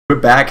We're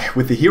back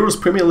with the Heroes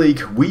Premier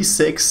League week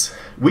 6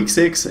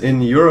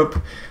 in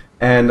Europe,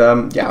 and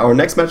yeah, our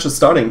next match is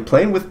starting.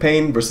 Playn with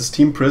Pain versus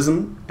Team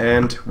Prism,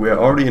 and we're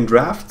already in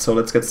draft, so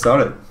let's get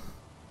started.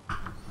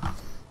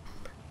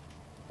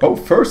 Oh,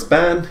 first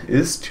ban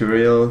is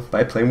Tyrael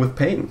by Playn with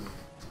Pain,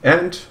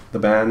 and the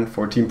ban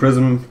for Team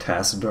Prism,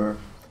 Tassadar.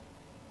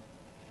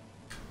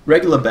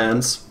 Regular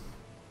bans.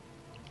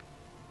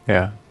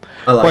 Yeah,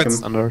 I like quite them.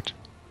 standard.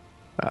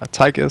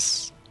 Tyke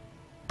is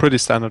pretty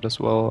standard as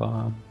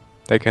well.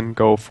 They can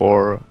go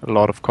for a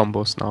lot of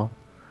combos now.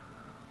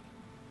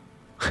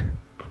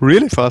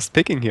 Really fast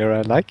picking here,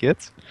 I like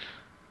it.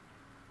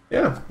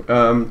 Yeah,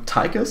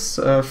 Tychus,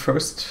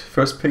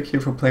 first pick here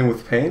for Playn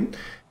with Pain,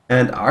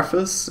 and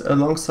Arthas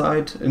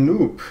alongside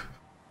Noob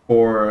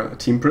for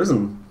Team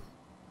Prism.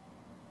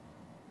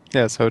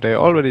 Yeah, so they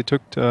already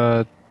took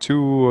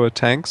two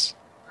tanks,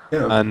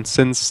 Yeah. and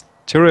since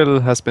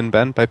Tyrael has been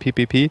banned by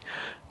PPP,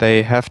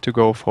 they have to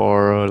go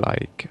for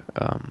like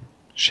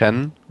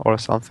Shen or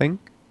something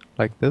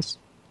like this.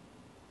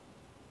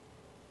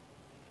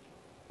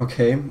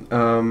 Okay.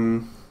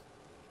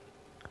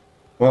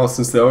 Well,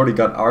 since they already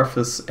got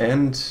Arthas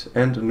and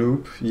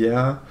Noob,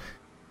 yeah.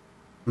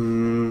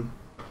 Who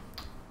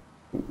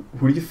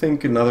do you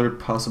think another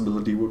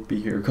possibility would be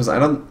here? Because I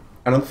don't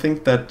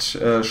think that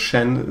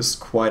Shen is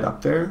quite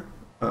up there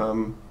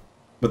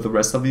with the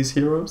rest of these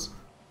heroes.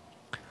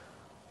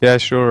 Yeah,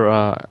 sure.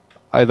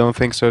 I don't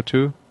think so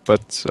too.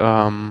 But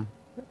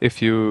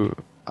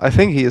I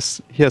think he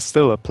has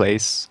still a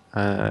place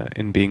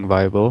in being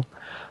viable.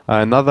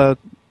 Another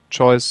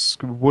choice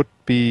would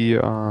be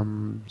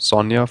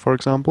Sonya, for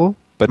example,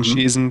 but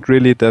she isn't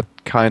really that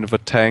kind of a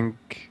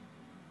tank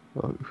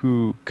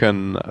who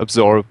can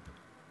absorb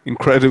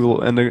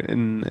incredible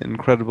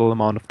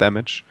amount of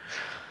damage.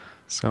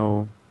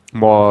 So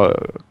more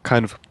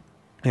kind of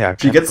She kind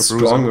gets of a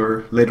bruiser.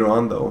 stronger later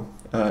on, though.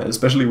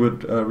 Especially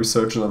with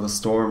Resurgence of the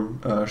Storm,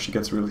 she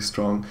gets really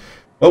strong.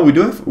 Well, we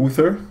do have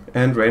Uther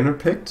and Raynor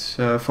picked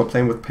for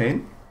Playn with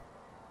Pain.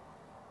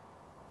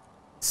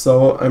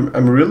 So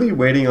I'm really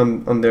waiting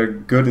on their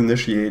good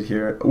initiate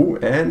here. Ooh,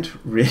 and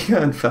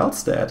Rega and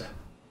Falstad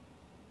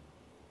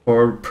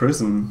for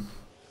Prism.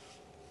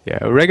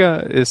 Yeah,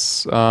 Rega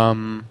is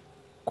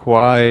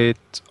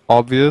quite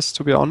obvious,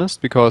 to be honest,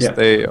 because Yeah.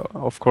 they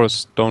of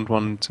course don't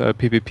want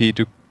PPP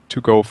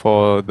to go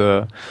for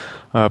the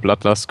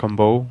Bloodlust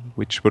combo,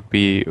 which would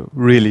be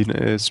really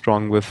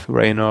strong with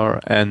Raynor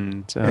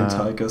and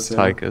Tychus, yeah.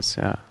 Tychus,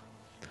 yeah.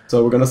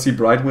 So we're gonna see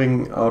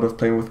Brightwing out of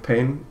Playn with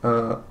Pain,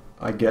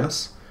 I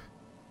guess.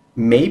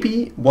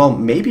 Maybe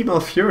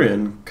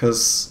Malfurion,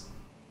 because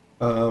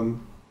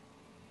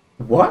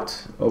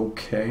what?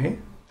 Okay.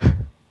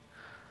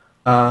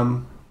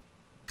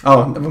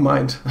 Oh, never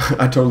mind.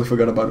 I totally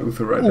forgot about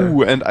Uther right there.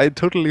 Ooh, and I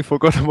totally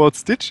forgot about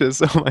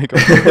Stitches. Oh my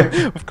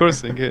god! Of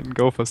course, they can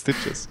go for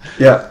Stitches.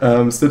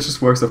 Yeah,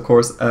 Stitches works, of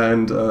course,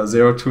 and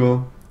Zero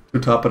Tool to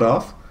top it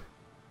off.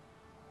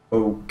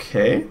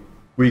 Okay.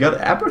 We got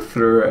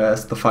Aberthur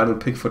as the final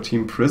pick for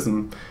Team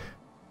Prism.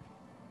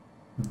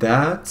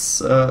 That's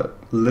a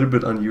little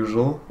bit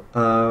unusual.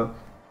 But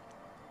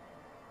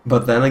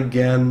then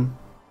again...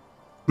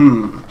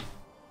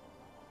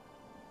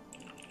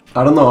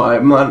 I don't know,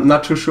 I'm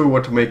not too sure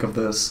what to make of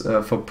this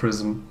for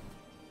Prism.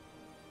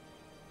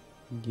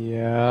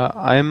 Yeah,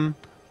 I'm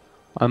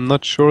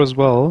not sure as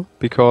well,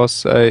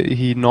 because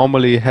he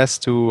normally has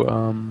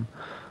to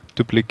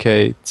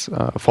duplicate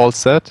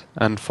Falstad,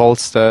 and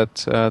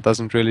Falstad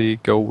doesn't really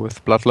go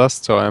with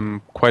Bloodlust, so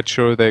I'm quite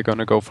sure they're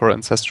gonna go for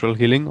Ancestral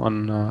Healing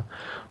on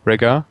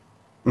Rega.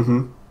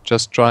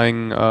 Just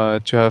trying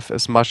to have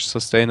as much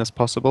sustain as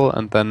possible,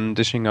 and then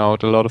dishing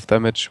out a lot of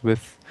damage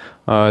with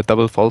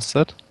double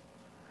Falstad.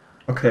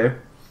 Okay.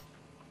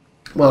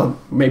 Well,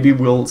 maybe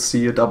we'll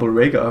see a double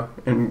Rega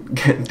and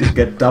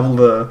get double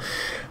the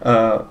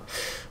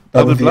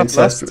double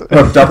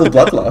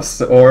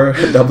Bloodlust or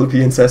double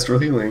the Ancestral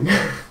Healing.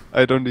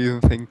 I don't even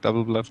think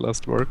double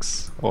Bloodlust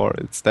works, or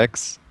it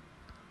stacks.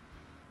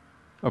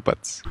 Oh,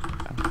 but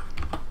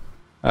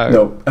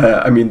no,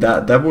 I mean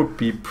that would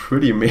be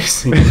pretty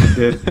amazing if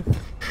it did.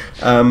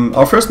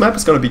 Our first map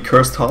is gonna be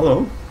Cursed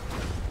Hollow.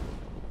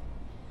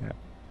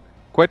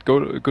 Quite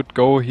good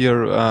go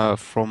here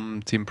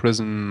from Team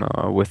Prism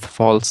with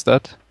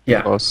Falstad. Yeah.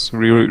 Because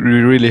we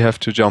really have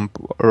to jump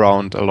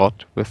around a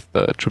lot with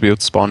the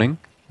tribute spawning,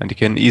 and you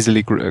can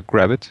easily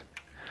grab it.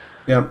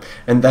 Yeah,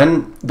 and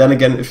then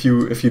again, if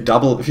you have a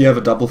double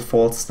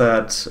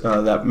Falstad,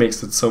 that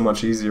makes it so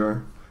much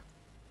easier.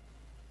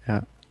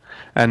 Yeah,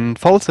 and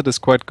Falstad is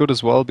quite good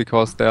as well,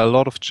 because there are a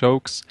lot of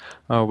chokes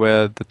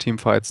where the team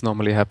fights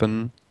normally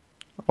happen.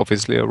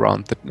 Obviously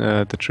around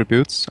the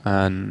tributes,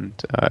 and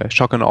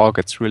Shock and Awe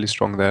gets really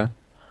strong there.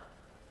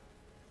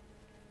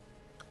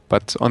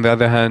 But on the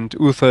other hand,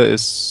 Uther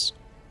is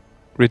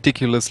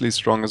ridiculously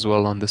strong as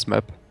well on this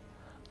map.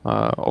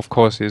 Of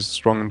course he's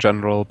strong in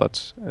general,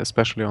 but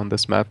especially on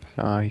this map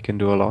he can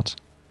do a lot.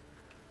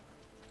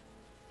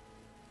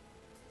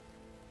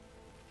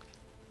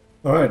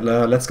 Alright,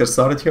 let's get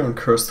started here on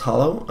Cursed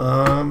Hollow.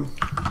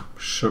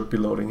 Should be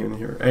loading in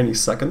here any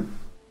second.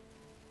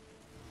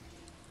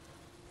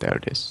 There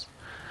it is.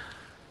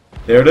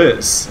 There it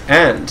is.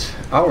 And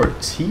our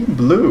Team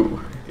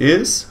Blue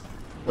is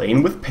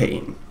playing with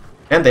Pain.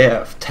 And they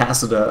have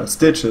Tacita,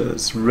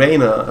 Stitches,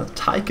 Reyna,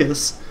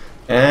 Tychus,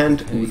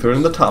 and Uther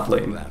in the top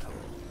lane.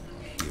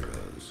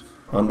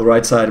 On the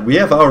right side, we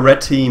have our red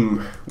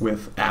team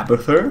with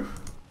Abathur,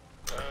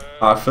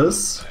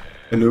 Arthas,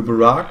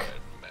 Anubarak,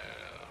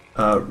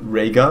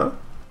 Rhaegar,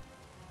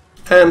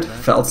 and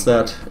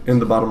Felstead in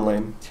the bottom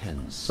lane.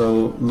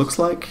 So looks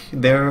like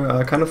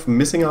they're kind of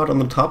missing out on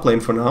the top lane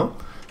for now.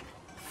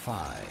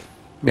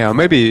 Yeah,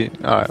 maybe.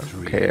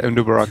 Okay,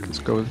 Anubarak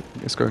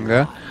is going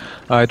there.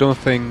 I don't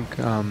think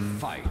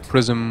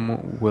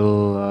Prism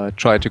will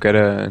try to get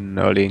an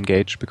early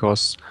engage,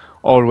 because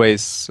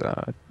always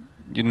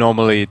you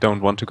normally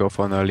don't want to go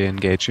for an early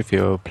engage if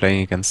you're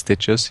playing against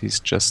Stitches. He's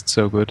just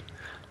so good.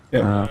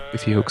 Yeah.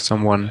 If he hooks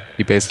someone,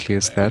 he basically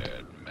is dead.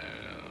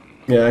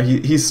 Yeah,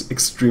 he's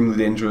extremely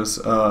dangerous,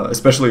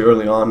 especially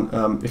early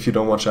on if you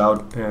don't watch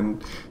out.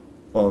 And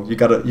well, you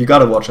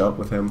gotta watch out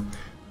with him.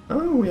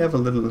 We have a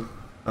little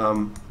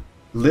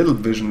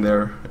vision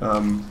there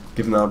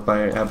given out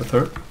by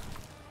Abathur.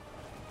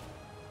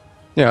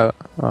 Yeah,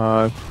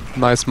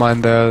 nice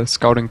mine there,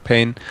 scouting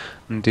Pain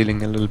and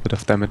dealing a little bit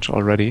of damage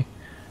already.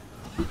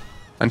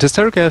 And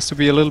Hysterica has to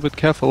be a little bit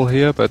careful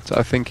here, but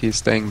I think he's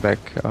staying back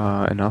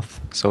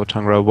enough, so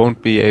Tangra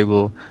won't be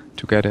able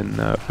to get in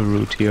a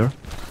route here.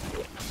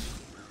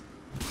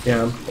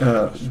 Yeah,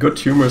 good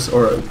tumors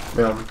or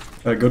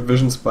good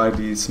visions by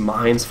these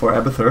mines for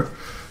Abathur.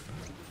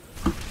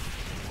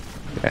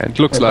 Yeah, it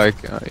looks like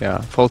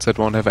Falset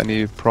won't have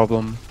any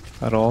problem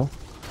at all.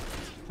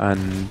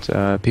 And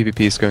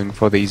PvP is going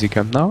for the easy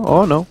camp now.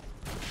 Oh no,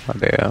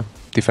 they are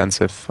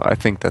defensive. I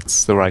think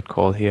that's the right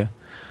call here.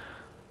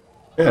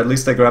 Yeah, at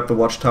least they grabbed the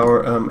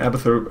watchtower.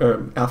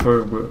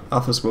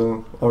 Athos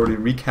will already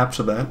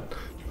recapture that.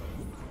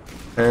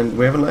 And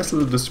we have a nice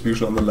little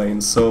distribution on the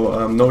lanes,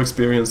 so no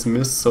experience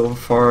missed so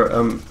far.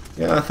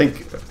 Yeah, I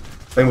think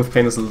playing with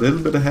Pain is a little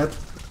bit ahead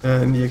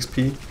in the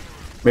XP.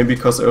 Maybe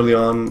because early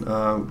on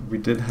we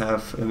did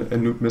have a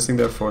noob missing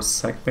there for a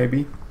sec,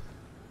 maybe.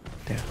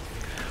 Yeah.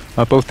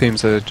 Both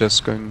teams are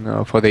just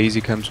going for the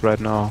easy camps right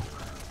now.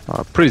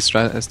 Pretty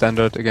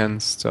standard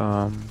against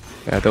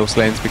those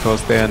lanes,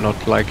 because they are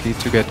not likely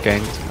to get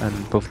ganked,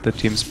 and both the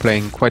teams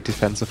playing quite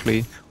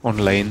defensively on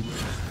lane.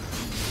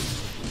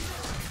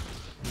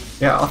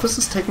 Yeah, Arthas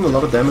is taking a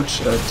lot of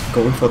damage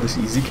going for this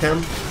easy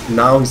camp.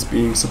 Now he's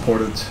being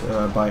supported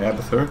by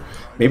Abathur.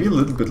 Maybe a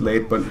little bit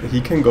late, but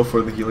he can go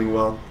for the healing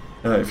well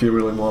if he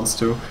really wants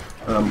to,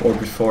 or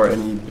before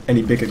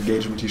any big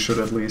engagement he should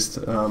at least.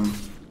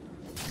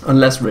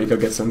 Unless Rhaegar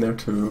gets in there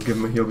to give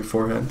him a heal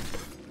beforehand.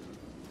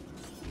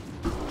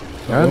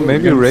 Yeah,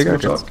 maybe Rhaegar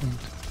gets...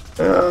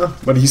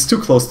 but he's too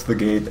close to the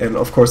gate, and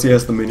of course he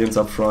has the minions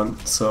up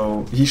front,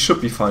 so he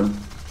should be fine.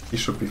 He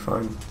should be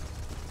fine.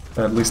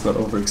 At least not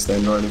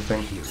overextend or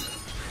anything.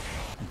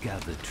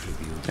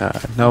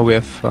 Now we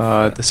have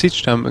the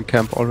siege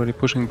camp already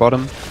pushing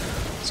bottom.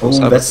 So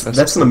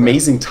that's an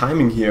amazing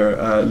timing here.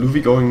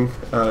 Luvi going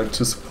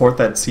to support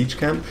that siege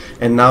camp,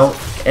 and now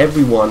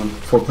everyone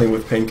for Playing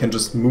with Pain can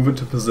just move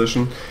into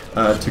position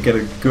to get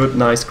a good,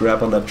 nice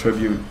grab on that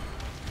tribute.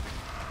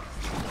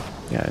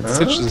 Yeah, and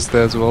Stitch is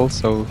there as well,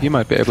 so he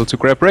might be able to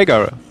grab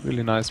Rhaegar.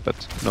 Really nice, but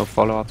no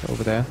follow-up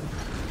over there.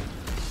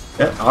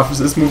 Yeah, Arthas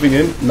is moving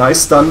in.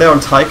 Nice stun there on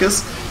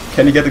Tychus.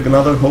 Can he get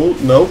another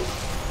hold? No.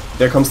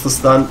 There comes the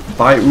stun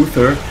by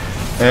Uther.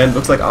 And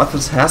looks like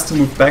Arthas has to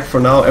move back for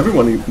now.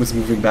 Everyone is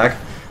moving back.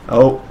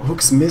 Oh,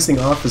 Hook's missing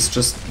Arthas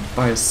just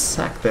by a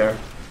sack there.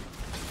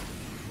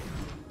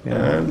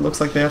 Yeah. And looks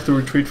like they have to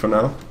retreat for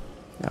now.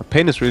 Yeah,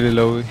 Pain is really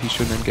low. He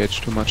shouldn't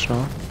engage too much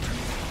now.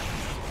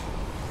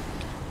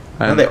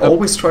 And they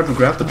always try to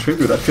grab the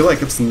tribute. I feel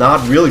like it's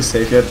not really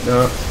safe yet.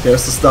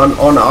 There's the stun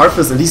on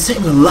Arthas, and he's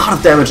taking a lot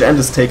of damage and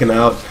is taken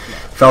out.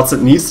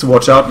 Felset needs to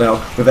watch out now,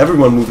 with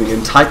everyone moving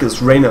in.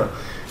 Tychus, Reyna,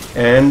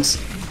 and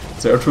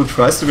Zeratul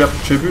tries to grab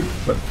the tribute,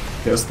 but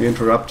there's the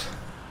interrupt.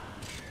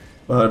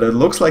 But it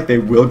looks like they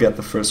will get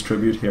the first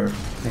tribute here.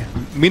 Yeah.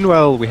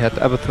 Meanwhile, we had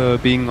Abathur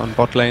being on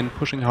bot lane,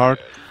 pushing hard,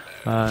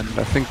 and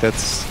I think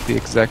that's the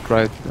exact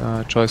right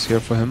choice here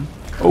for him.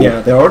 Oh.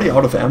 Yeah, they're already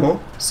out of ammo,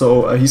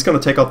 so he's gonna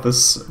take out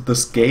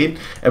this gate.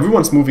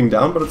 Everyone's moving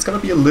down, but it's gonna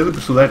be a little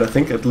bit too late. I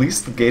think at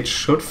least the gate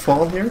should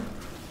fall here.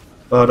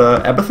 But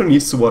Abathur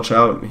needs to watch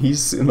out.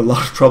 He's in a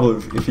lot of trouble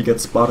if he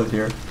gets spotted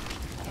here.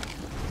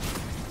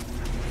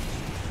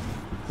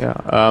 Yeah,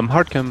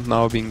 hard camp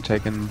now being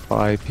taken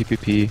by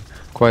PPP.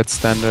 Quite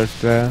standard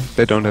there.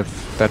 They don't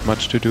have that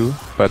much to do,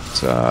 but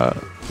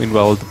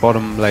meanwhile the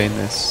bottom lane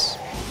is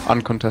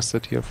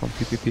uncontested here from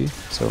PPP.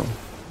 So,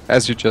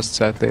 as you just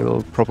said, they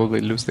will probably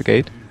lose the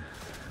gate.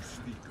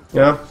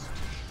 Yeah,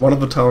 One of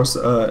the towers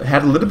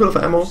had a little bit of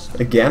ammo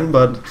again,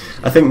 but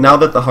I think now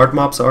that the hard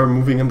mobs are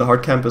moving in, the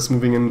hard camp is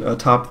moving in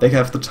top, they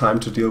have the time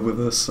to deal with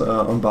this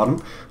on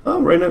bottom.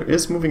 Reina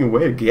is moving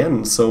away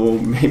again, so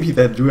maybe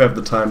they do have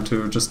the time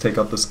to just take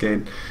out this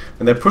gate.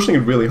 And they're pushing it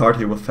really hard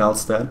here with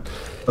Falstad.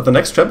 But the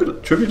next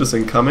tribute is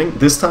incoming.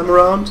 This time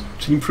around,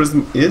 Team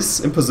Prism is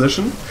in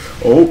position.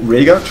 Oh,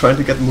 Rega trying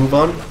to get the move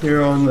on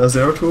here on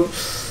Zeratul.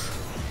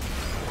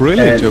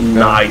 Really and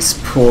nice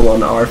pull on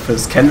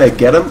Arthas. Can they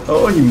get him?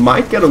 Oh, he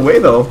might get away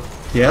though.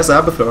 He has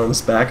Abathur on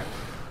his back.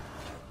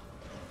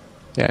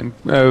 Yeah, and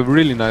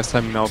really nice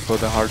timing now for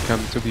the hard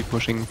camp to be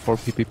pushing for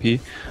PPP.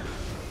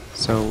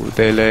 So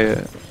they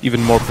lay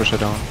even more pressure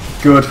down.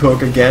 Good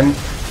hook again,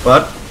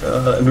 but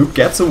Anoop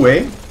gets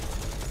away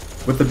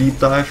with the deep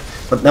dive.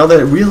 But now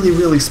they're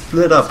really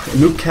split up.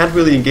 Anoop can't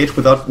really engage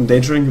without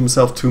endangering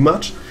himself too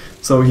much.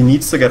 So he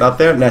needs to get out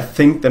there, and I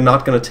think they're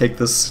not going to take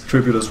this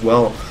tribute as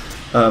well.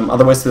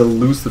 Otherwise they'll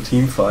lose the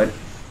team fight.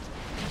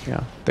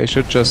 Yeah, they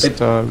should just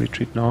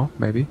retreat now,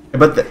 maybe.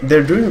 But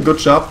they're doing a good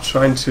job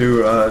trying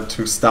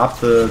to stop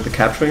the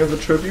capturing of the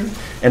tribute.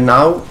 And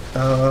now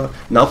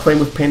Playn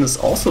with Pain is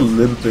also a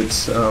little bit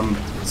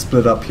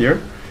split up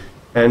here.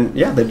 And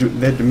yeah,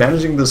 they're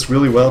managing this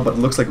really well, but it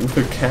looks like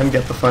Uther can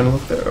get the final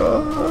look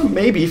there.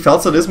 Maybe.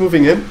 Falstad is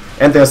moving in,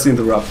 and there's the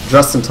interrupt,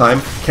 just in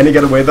time. Can he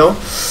get away though?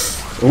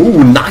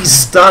 Ooh, nice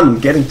stun!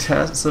 Getting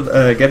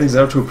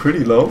Zeratul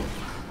pretty low.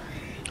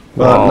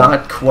 But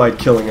not quite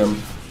killing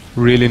him.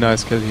 Really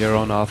nice kill here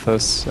on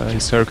Arthas.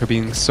 Hysterica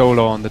being so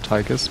low on the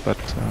Tigers, but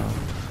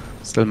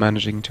still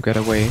managing to get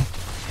away.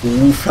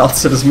 Ooh,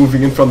 Falstad is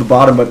moving in from the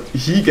bottom, but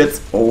he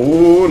gets...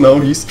 Oh no,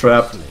 he's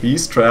trapped.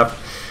 He's trapped.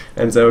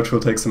 And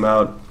Zeratul takes him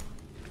out.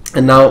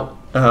 And now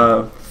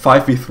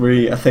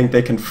 5v3, I think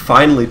they can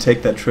finally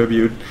take that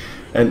tribute.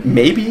 And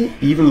maybe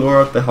even lure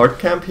out the hard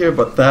camp here,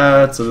 but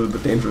that's a little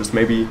bit dangerous.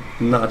 Maybe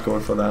not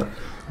going for that.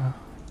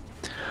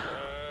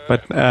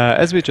 But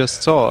as we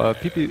just saw,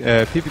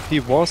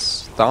 PPP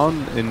was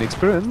down in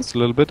experience a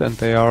little bit, and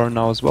they are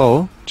now as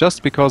well,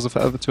 just because of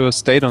Abathur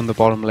stayed on the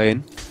bottom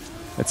lane.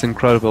 It's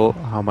incredible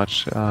how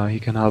much he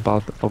can help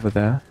out over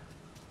there.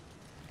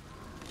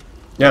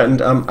 Yeah,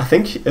 and I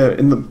think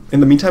in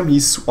the meantime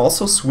he's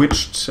also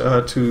switched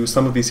to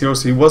some of these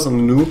heroes. He was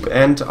on Noob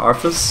and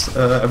Arthas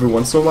every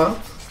once in a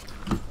while.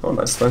 Oh,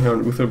 nice stun here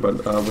on Uther, but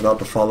without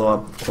the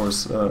follow-up, of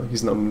course,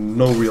 he's no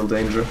real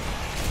danger.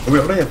 And we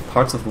already have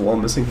parts of the wall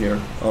missing here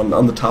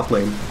on the top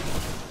lane.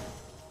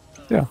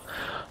 Yeah,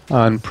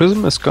 and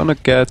Prism is gonna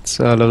get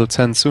level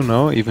 10 soon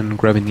now, even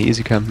grabbing the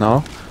easy camp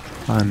now.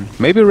 And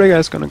maybe Rega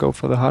is gonna go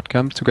for the hard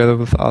camp together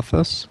with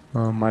Arthas.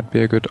 Might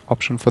be a good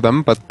option for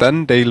them, but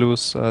then they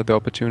lose the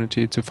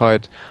opportunity to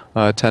fight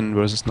 10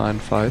 versus 9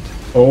 fight.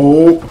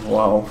 Oh,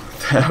 wow.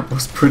 That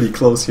was pretty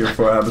close here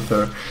for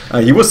Abathur.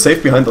 He was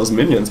safe behind those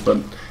minions, but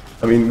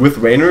I mean, with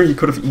Raynor, he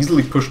could have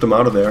easily pushed them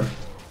out of there.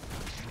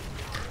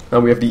 Now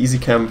we have the easy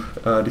camp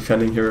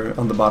defending here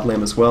on the bot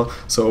lane as well,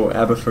 so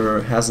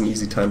Abathur has an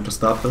easy time to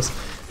stop this.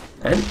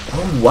 And,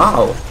 oh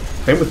wow,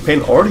 Playn with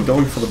Pain already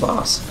going for the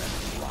boss.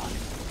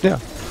 Yeah,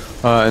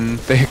 and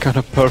they got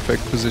a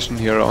perfect position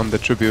here on the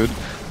tribute.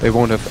 They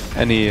won't have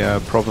any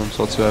problems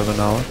whatsoever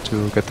now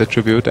to get the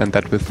tribute, and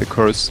that with the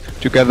curse,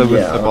 together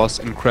with the boss,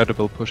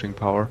 incredible pushing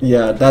power.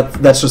 Yeah,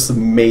 that's just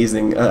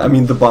amazing. I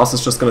mean, the boss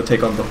is just going to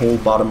take on the whole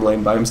bottom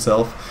lane by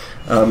himself.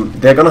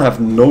 They're going to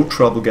have no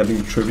trouble getting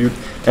the tribute,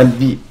 and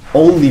the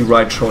only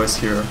right choice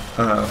here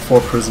for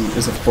Prism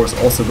is of course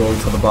also going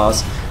for the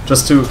boss,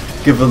 just to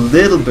give a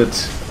little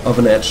bit of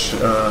an edge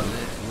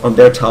on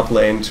their top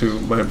lane to,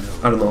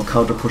 I don't know,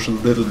 counter push a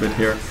little bit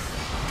here.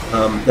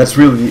 That's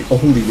really the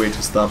only way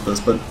to stop this,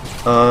 but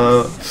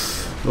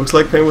looks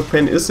like Playn with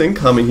Pain is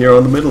incoming here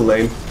on the middle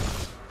lane.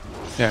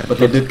 Yeah, but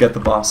they did get the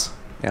boss.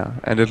 Yeah,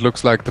 and it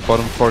looks like the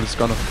bottom fort is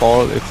gonna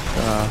fall if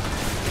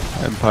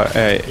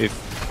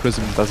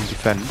Prism doesn't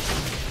defend.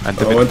 And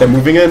they're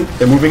moving in.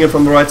 They're moving in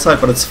from the right side,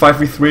 but it's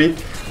 5v3.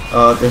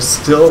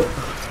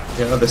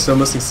 They're still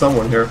missing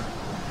someone here.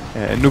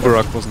 Yeah, and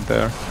Nubarak wasn't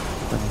there.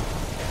 And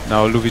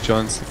now Luvi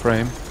joins the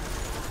frame.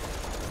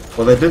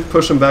 Well, they did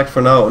push him back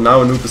for now.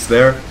 Now Anub is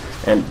there,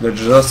 and they're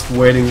just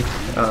waiting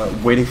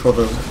for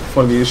the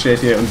initiate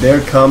here. And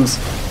there comes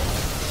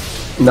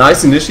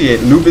nice initiate.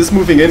 Anub is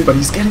moving in, but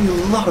he's getting a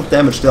lot of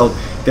damage dealt.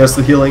 There's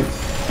the healing,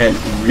 and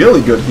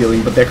really good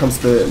healing. But there comes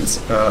the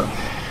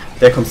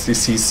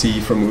CC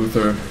from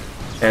Uther,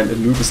 and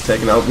Anub is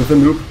taken out. With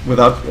Anub,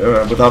 without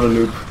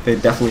Anub, they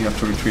definitely have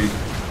to retreat.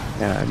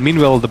 Yeah.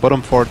 Meanwhile, the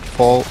bottom fort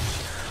fall,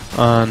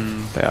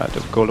 and yeah, the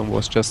golem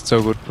was just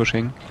so good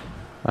pushing.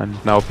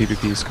 And now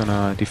PPP is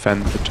gonna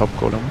defend the top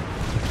golem,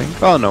 I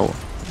think. Oh no,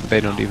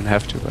 they don't even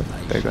have to, but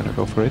they're gonna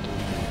go for it.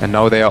 And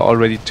now they are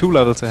already 2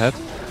 levels ahead.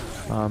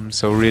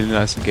 So really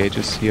nice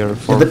engages here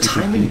for the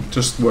PPP. timing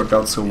just worked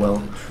out so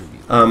well.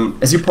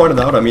 As you pointed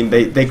out, I mean,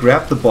 they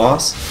grabbed the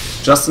boss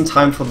just in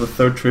time for the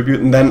 3rd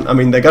tribute, and then, I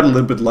mean, they got a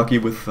little bit lucky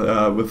with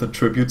the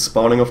tribute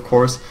spawning, of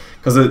course,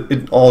 because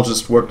it all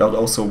just worked out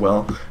also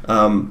well.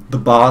 The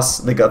boss,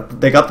 they got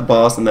the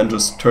boss, and then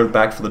just turned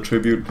back for the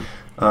tribute.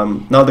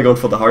 Now they're going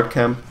for the hard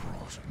camp,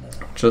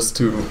 just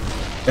to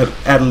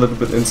add a little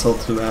bit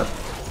insult to that.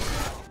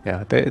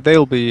 Yeah,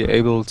 they'll be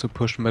able to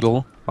push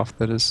middle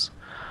after this.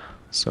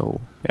 So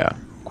yeah,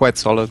 quite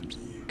solid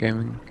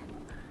gaming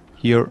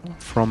here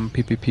from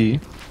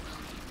PPP.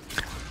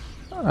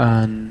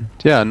 And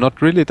yeah,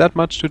 not really that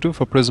much to do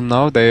for Prism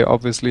now. They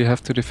obviously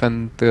have to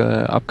defend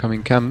the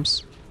upcoming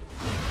camps.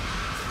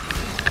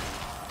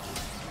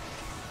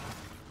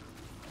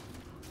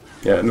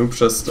 Yeah, Noob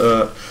just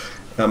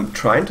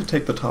trying to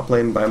take the top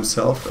lane by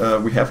himself.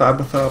 We have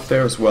Abathar up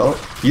there as well.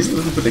 He's a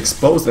little bit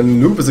exposed,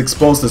 and Noob is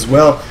exposed as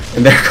well.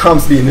 And there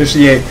comes the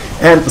initiate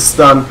and the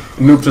stun.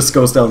 Noob just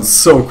goes down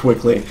so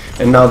quickly.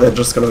 And now they're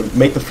just gonna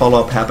make the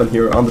follow-up happen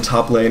here on the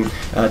top lane,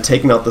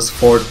 taking out this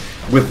fort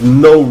with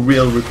no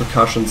real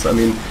repercussions. I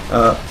mean,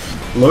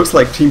 looks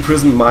like Team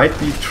Prism might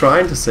be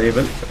trying to save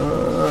it.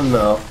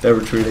 No, they're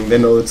retreating. They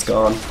know it's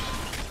gone.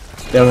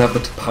 They don't have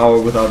the power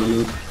without a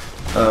Noob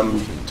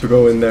to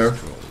go in there.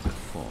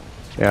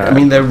 Yeah, I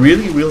mean, they're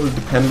really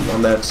dependent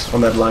on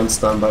that line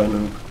stun by a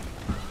Noob.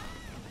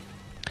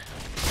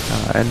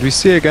 And we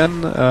see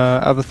again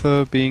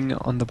Abathar being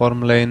on the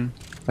bottom lane.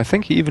 I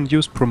think he even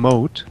used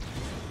promote.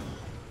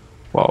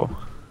 Wow,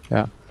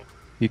 yeah,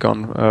 he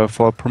gone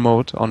for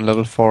promote on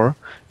level 4.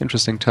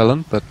 Interesting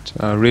talent, but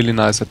really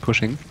nice at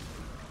pushing.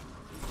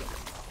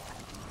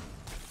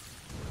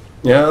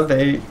 Yeah,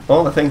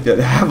 I think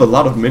they have a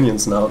lot of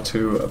minions now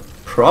to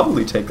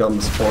probably take down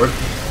this fort.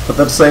 But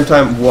at the same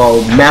time,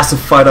 wow, massive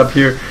fight up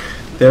here.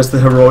 There's the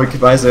heroic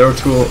by Zero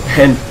Tool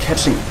and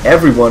catching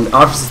everyone.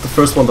 Arthas is the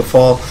first one to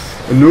fall.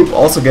 Noob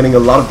also getting a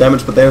lot of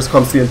damage, but there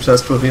comes the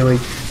ancestral healing.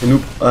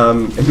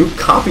 Noob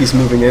copies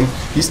moving in.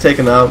 He's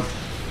taken out.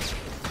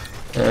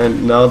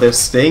 And now they're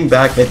staying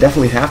back. They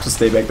definitely have to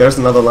stay back. There's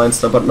another line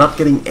stun, but not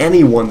getting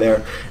anyone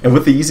there. And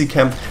with the easy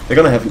camp, they're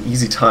gonna have an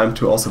easy time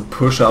to also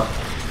push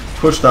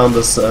down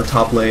this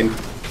top lane.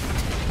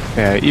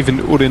 Yeah, even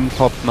Udin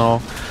popped now,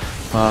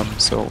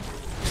 so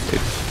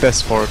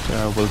this fort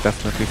will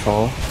definitely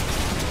fall.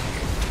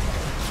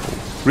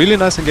 Really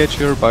nice engage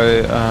here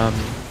by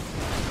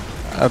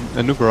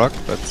Nubarak,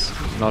 but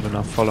not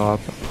enough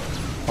follow-up,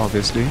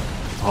 obviously.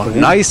 Oh,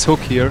 nice hook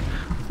here.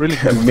 Really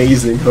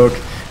amazing hook.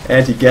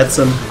 And he gets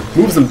him,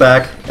 moves him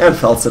back, and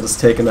Falset is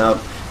taken out.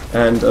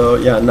 And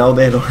yeah, now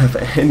they don't have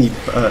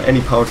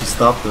any power to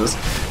stop this.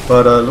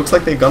 But looks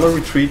like they're gonna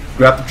retreat,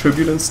 grab the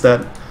tribute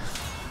instead.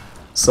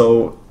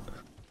 So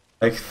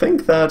I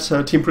think that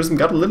Team Prism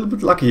got a little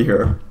bit lucky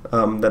here,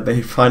 that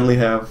they finally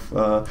have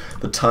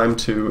the time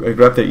to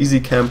grab their easy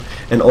camp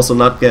and also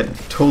not get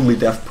totally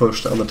death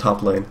pushed on the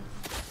top lane.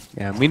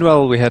 Yeah.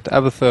 Meanwhile, we had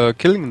Abathar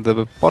killing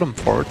the bottom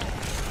fort,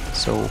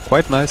 so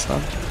quite nice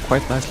done,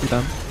 quite nicely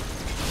done.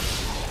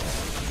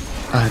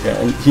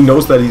 Yeah, and he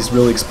knows that he's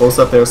really exposed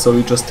up there, so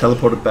he just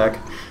teleported back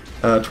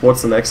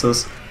towards the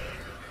Nexus.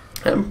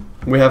 And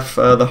we have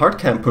the hard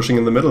camp pushing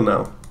in the middle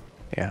now.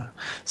 Yeah,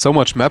 so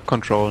much map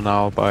control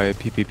now by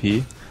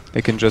PPP.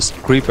 They can just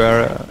creep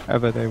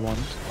wherever they want.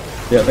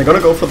 Yeah, they're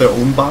gonna go for their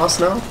own boss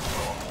now.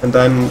 And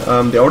then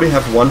they already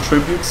have one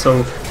tribute,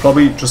 so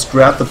probably just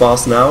grab the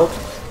boss now,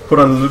 put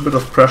on a little bit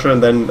of pressure,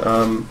 and then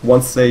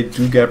once they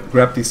do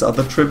grab these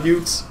other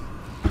tributes,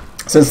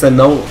 since they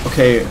know,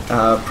 okay,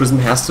 Prism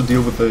has to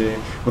deal with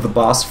the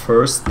boss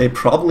first, they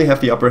probably have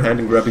the upper hand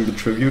in grabbing the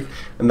tribute,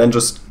 and then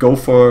just go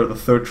for the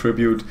third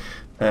tribute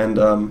and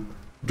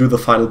do the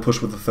final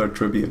push with the third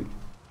tribute.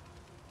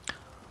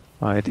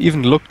 It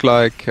even looked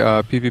like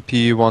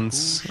PPP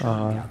wants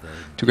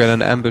to get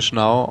an ambush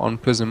now on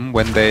Prism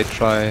when they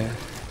try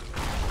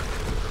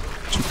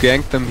to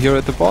gank them here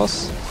at the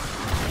boss.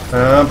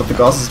 But the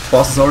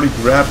boss is already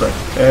grabbed it.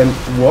 And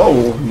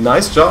whoa,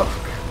 nice job.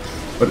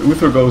 But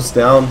Uther goes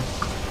down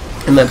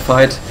in that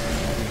fight.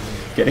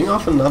 Getting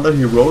off another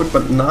heroic,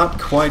 but not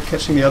quite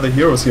catching the other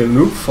heroes here.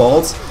 Noob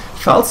falls.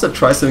 Falset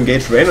tries to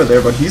engage Raynor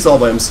there, but he's all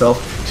by himself.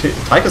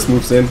 Tychus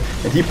moves in,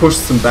 and he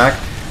pushes him back.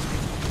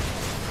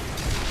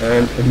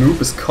 And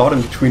Noob is caught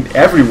in between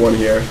everyone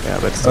here. Yeah,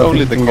 but it's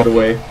only the get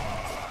away.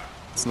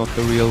 It's not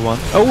the real one.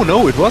 Oh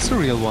no, it was the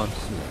real one.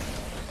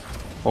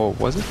 Or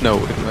was it?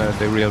 No,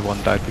 the real one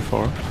died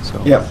before.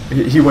 So yeah,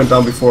 he went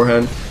down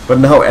beforehand. But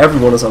now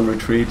everyone is on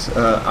retreat.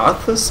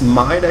 Arthas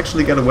might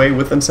actually get away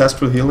with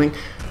Ancestral Healing.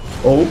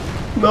 Oh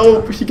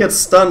no, he gets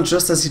stunned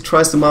just as he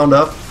tries to mount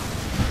up.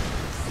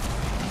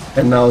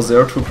 And now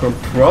Zeratul can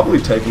probably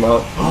take him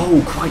out.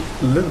 Oh, quite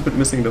a little bit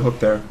missing the hook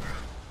there.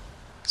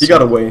 He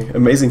got away.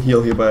 Amazing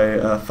heal here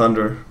by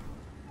Thunder.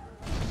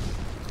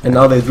 And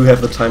now they do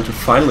have the time to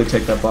finally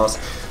take that boss.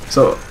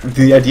 So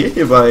the idea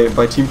here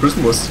by Team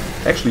Prism was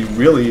actually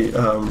really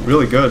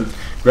really good.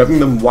 Grabbing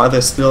them while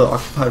they're still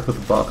occupied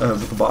with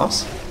the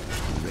boss.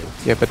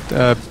 Yeah, but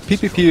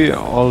PPP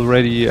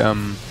already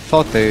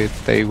thought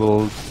they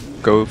will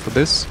go for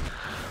this.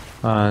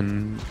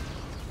 And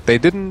they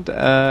didn't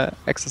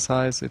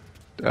exercise it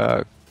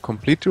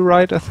completely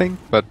right, I think,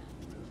 but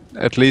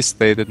at least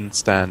they didn't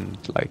stand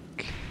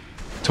like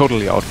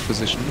totally out of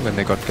position when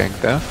they got ganked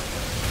there.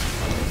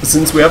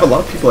 Since we have a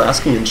lot of people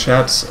asking in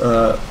chat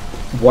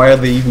why are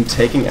they even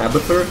taking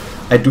Abathar,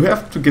 I do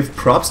have to give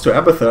props to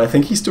Abathur. I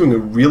think he's doing a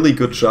really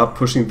good job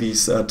pushing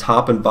these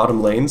top and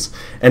bottom lanes,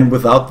 and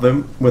without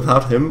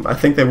him, I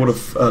think they would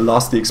have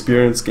lost the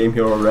experience game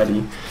here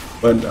already.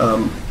 But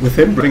with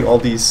him bringing all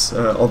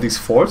these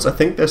forts, I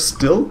think they're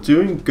still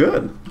doing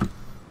good.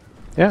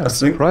 Yeah, it's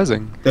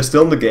surprising. They're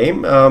still in the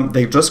game.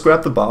 They just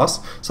grabbed the boss,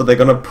 so they're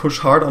gonna push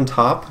hard on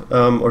top,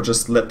 or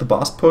just let the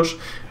boss push.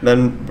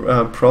 Then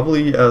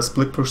probably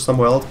split push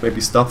somewhere else.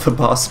 Maybe stop the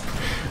boss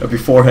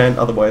beforehand.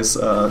 Otherwise,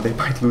 they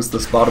might lose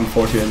this bottom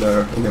fort here in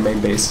their main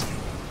base.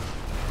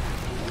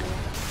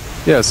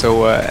 Yeah.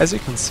 So as you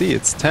can see,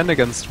 it's 10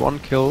 against 1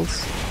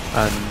 kills,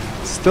 and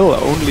still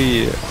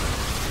only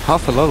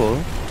half a level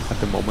at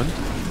the moment.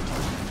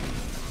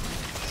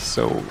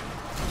 So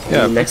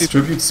yeah, the next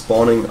tribute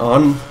spawning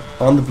on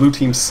the blue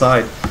team's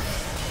side.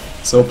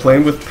 So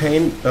Playn with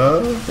Pain,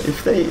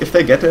 if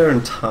they get there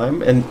in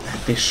time, and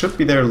they should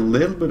be there a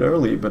little bit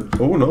early, but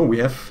oh no, we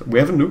have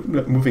a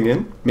nuke moving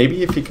in.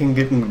 Maybe if he can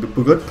get in a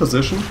good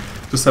position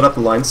to set up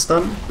the line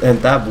stun,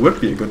 and that would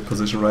be a good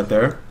position right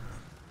there.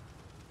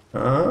 He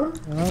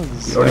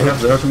already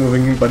has Zeratul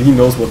moving in, but he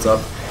knows what's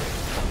up.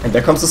 And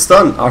there comes the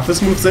stun.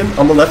 Arthas moves in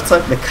on the left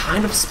side. They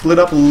kind of split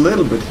up a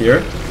little bit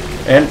here.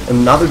 And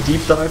another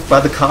deep dive by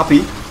the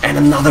copy. And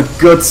another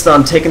good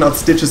stun, taking out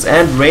Stitches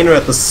and Raynor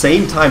at the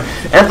same time.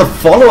 And the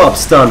follow-up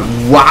stun.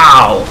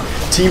 Wow!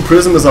 Team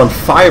Prism is on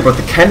fire, but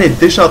can they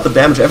dish out the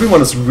damage?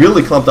 Everyone is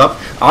really clumped up.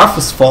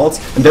 Arthas falls,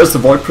 and there's the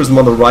Void Prism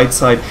on the right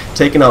side,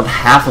 taking out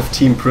half of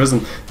Team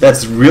Prism.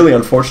 That's really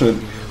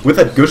unfortunate. With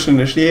that Gush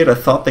Initiate, I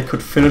thought they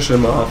could finish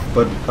him off,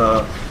 but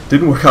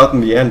didn't work out in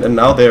the end. And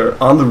now they're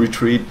on the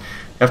retreat.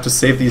 Have to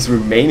save these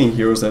remaining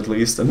heroes at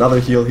least.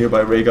 Another heal here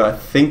by Rhaegar. I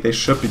think they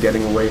should be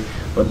getting away,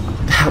 but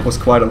that was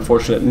quite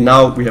unfortunate.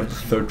 Now we have the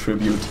third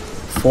tribute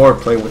for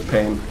Playn with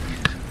Pain.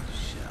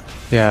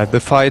 Yeah, the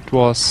fight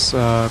was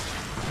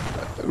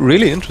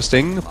really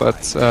interesting,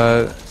 but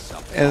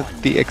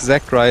at the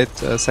exact right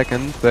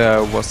second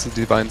there was the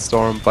Divine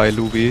Storm by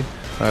Luvi.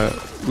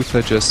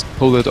 Uther just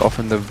pulled it off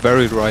in the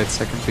very right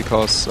second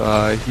because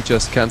he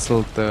just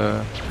cancelled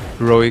the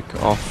heroic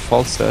of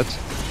Falstad.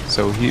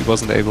 So he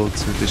wasn't able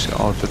to dish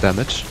out the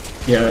damage.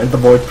 Yeah, and the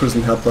Void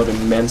Prism helped out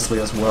immensely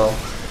as well.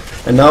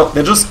 And now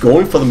they're just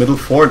going for the middle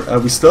fort.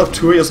 We still have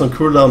 2 heroes on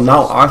cooldown.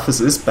 Now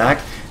Arthas is back.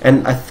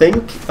 And I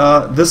think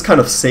this kind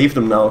of saved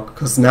them now.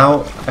 Because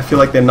now I feel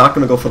like they're not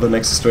going to go for the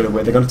Nexus straight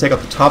away. They're going to take out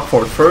the top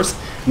fort first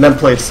and then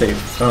play it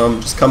safe.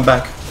 Just come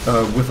back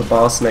with the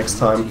boss next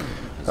time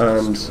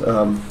and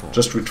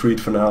just retreat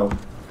for now.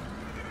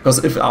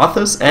 Because if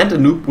Arthas and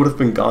Anoop would have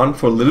been gone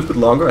for a little bit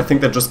longer, I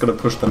think they're just going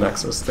to push the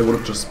Nexus. They would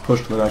have just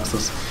pushed the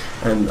Nexus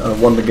and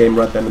won the game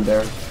right then and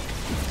there.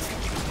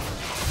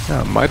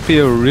 Yeah, might be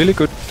a really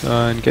good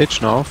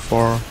engage now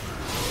for...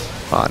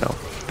 Ah no,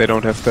 they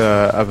don't have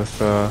the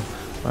Abathur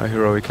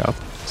heroic up.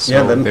 So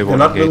yeah, then they're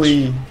not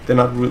really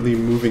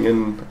moving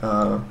in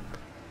in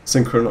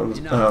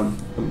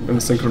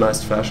a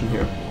synchronized fashion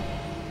here.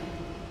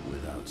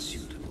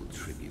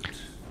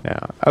 Yeah,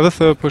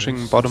 Abathur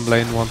pushing bottom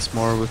lane once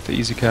more with the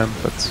easy camp,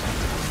 but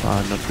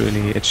not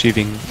really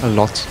achieving a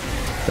lot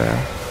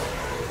there.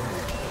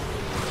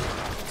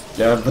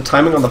 Yeah, the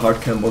timing on the hard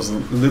camp was a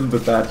little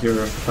bit bad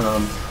here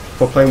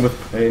for Playn with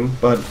Pain,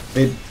 but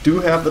they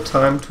do have the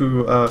time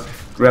to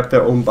grab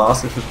their own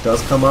boss if it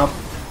does come up.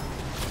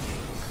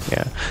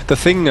 Yeah, the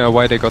thing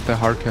why they got their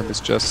hard camp is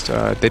just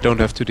they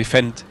don't have to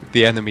defend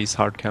the enemy's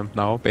hard camp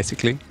now,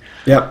 basically.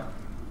 Yeah,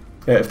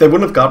 if they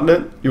wouldn't have gotten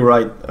it, you're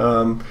right.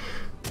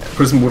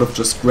 Prism would have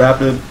just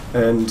grabbed it,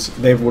 and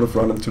they would have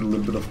run into a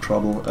little bit of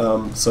trouble.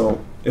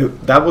 So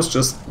that was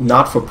just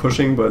not for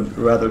pushing, but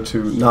rather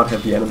to not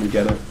have the enemy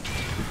get it.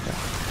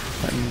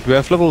 Yeah. And we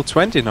have level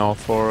 20 now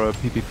for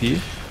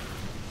PvP,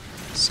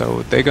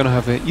 so they're gonna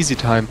have an easy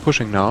time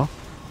pushing now.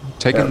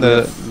 Taking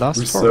the last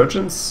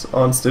Resurgence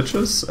on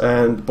Stitches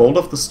and Bolt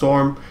of the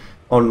Storm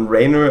on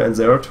Raynor and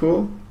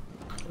Zeratul.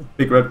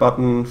 Big red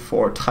button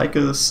for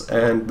Tychus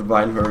and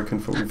Divine Hurricane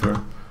for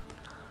Uther.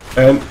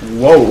 And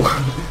whoa,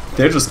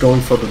 they're just going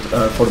for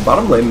the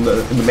bottom lane in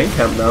the main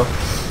camp now.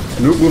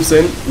 Anoop moves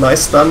in,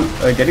 nice stun,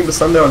 getting the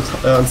stun there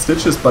on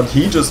Stitches, but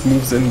he just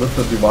moves in with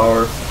the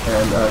Devour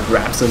and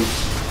grabs him.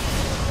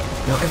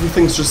 Now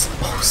everything's just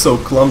so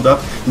clumped up.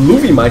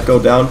 Luvi might go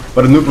down,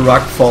 but Anoop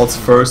Barak falls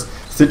first.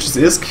 Stitches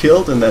is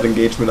killed in that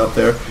engagement up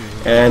there,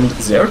 and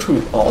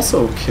Zeratul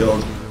also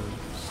killed.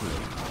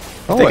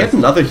 If they get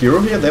another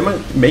hero here, they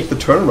might make the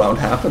turnaround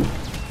happen.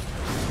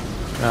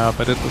 Yeah,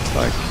 but it looks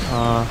like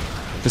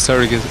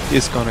Viseric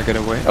is gonna get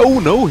away. Oh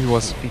no, he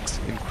was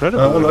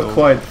incredible. Not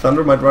quite.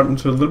 Thunder might run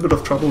into a little bit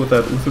of trouble with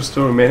that. Uther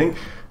still remaining.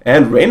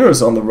 And Raynor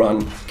is on the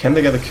run. Can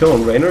they get a kill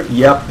on Raynor?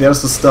 Yep,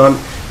 there's the stun.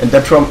 And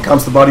that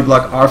comes the body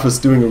block. Arthas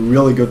doing a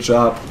really good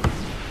job.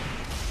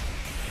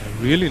 A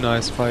really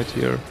nice fight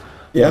here.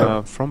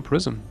 Yeah. From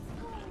Prism.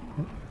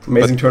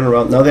 Amazing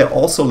turnaround. Now they're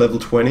also level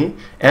 20,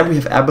 and we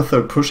have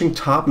Abathur pushing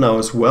top now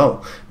as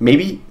well.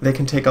 Maybe they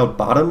can take out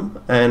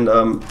bottom and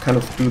kind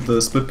of do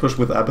the split push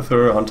with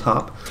Abathur on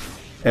top.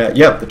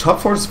 Yeah, the top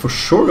 4 is for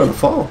sure gonna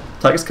fall.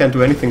 Tigers can't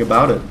do anything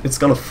about it. It's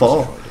gonna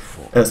fall.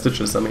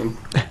 Stitches, I mean.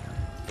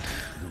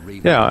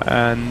 Yeah,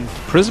 and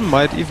Prism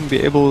might even be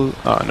able...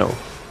 no.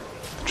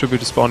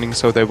 Tribute is spawning,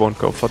 so they won't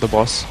go for the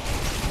boss.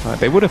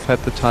 They would have had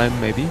the time,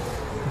 maybe,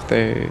 if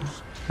they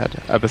had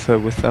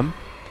Abathur with them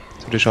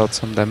to dish out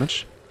some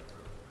damage.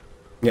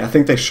 Yeah, I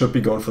think they should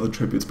be going for the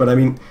tributes, but I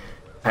mean,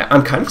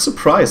 I'm kind of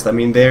surprised. I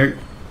mean, they're...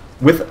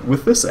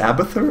 With this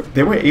Abathur,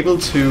 they were able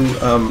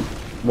to,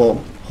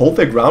 well, hold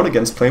their ground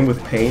against Playn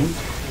with Pain,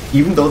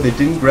 even though they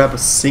didn't grab a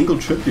single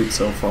tribute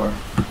so far.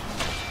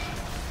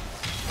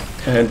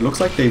 And looks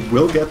like they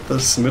will get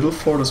this middle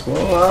fort as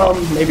well.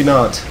 Well, maybe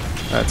not.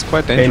 It's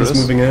quite Pain dangerous. is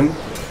moving in.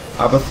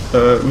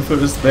 Uther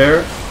is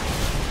there.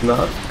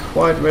 Not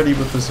quite ready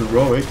with this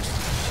heroic.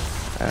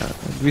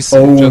 We see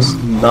Oh, just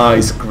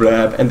nice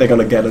grab. And they're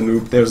gonna get a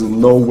noob. There's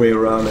no way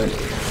around it.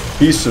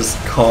 He's just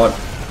caught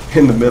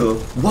in the middle.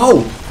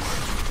 Whoa!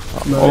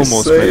 Nice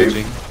almost save.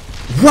 managing.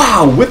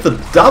 Wow, with the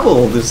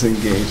double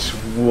disengage.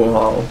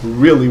 Wow,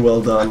 really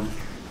well done.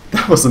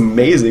 That was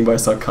amazing by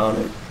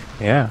Sarkanic.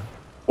 Yeah.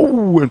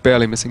 Oh, and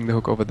barely missing the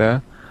hook over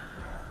there.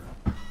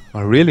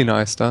 Really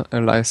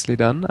nicely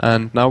done.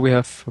 And now we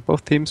have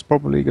both teams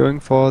probably going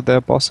for their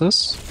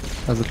bosses,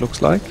 as it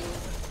looks like.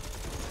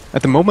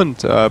 At the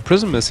moment,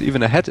 Prism is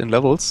even ahead in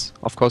levels.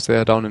 Of course, they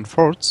are down in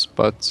forts,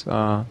 but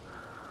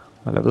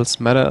levels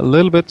matter a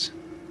little bit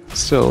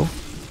still.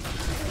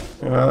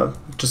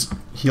 Just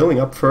healing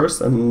up first,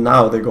 and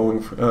now they're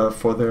going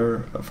for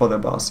their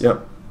boss. Yeah,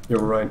 you're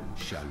right.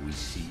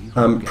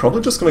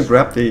 Probably just gonna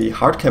grab the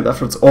hard camp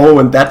efforts. Oh,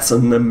 and that's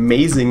an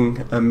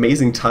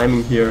amazing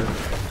timing here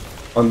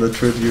on the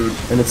tribute,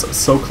 and it's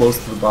so close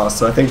to the boss.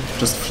 So I think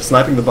just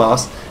sniping the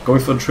boss, going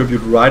for the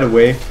tribute right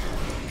away.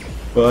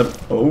 But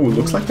oh,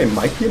 looks like they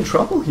might be in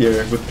trouble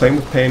here with Playn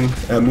with Pain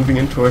moving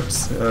in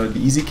towards the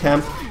easy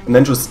camp, and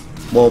then just,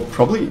 well,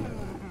 probably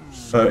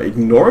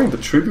ignoring the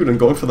tribute and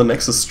going for the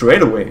Nexus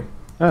straight away.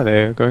 Yeah,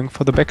 they're going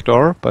for the back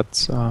door,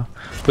 but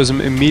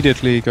Prism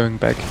immediately going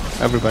back.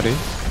 Everybody,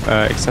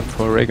 except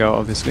for Rhaegar,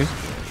 obviously.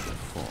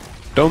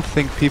 Don't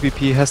think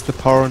PvP has the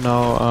power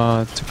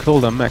now to kill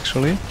them,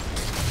 actually.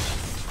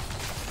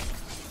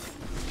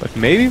 But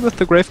maybe with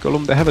the Grave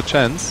Golem they have a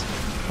chance.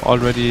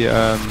 Already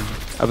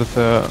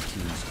Abathur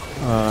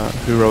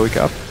heroic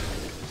up.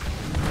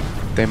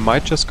 They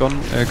might just go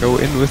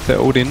in with their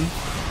Odin.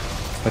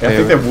 But I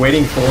think they're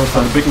waiting for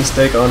the big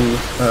mistake on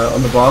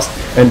the boss,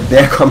 and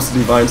there comes the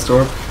Divine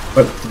Storm.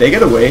 But they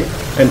get away,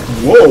 and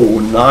whoa,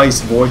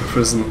 nice Void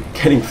Prism,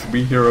 getting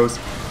 3 heroes.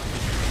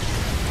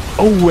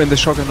 Oh, and the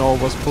Shock and Awe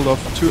was pulled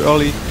off too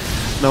early.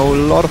 Now a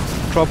lot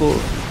of trouble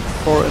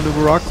for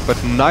Anubarak,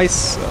 but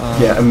nice.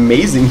 Yeah,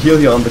 amazing heal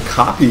here on the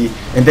copy,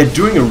 and they're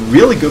doing a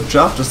really good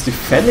job just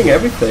defending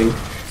everything.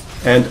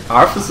 And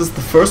Arthas is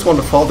the first one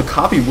to fall. The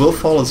copy will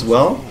fall as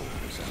well.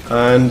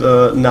 And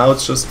now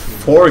it's just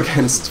 4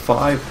 against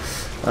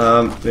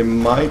 5. They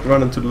might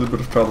run into a little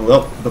bit of trouble.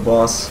 Oh, the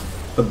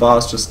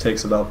boss just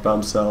takes it out by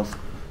himself.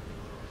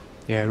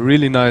 Yeah,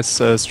 really nice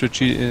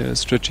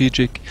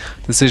strategic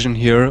decision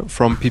here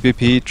from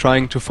PPP,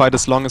 trying to fight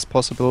as long as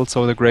possible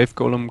so the Grave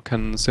Golem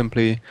can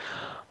simply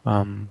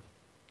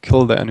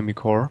kill the enemy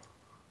core.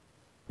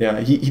 Yeah,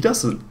 he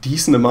does a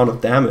decent amount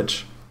of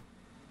damage.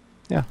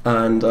 Yeah.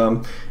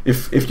 And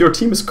if your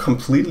team is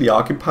completely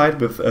occupied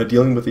with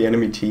dealing with the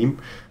enemy team,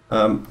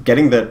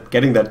 getting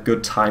that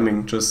good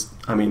timing, just,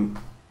 I mean,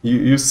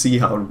 you see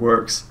how it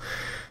works.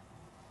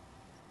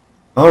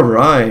 All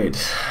right.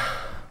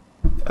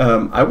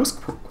 I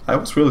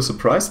was really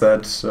surprised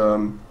that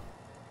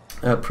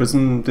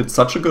Prism did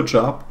such a good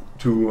job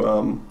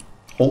to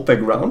hold their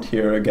ground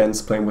here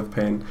against Playn with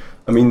Pain.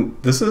 I mean,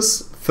 this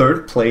is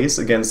 3rd place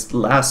against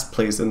last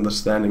place in the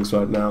standings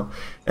right now,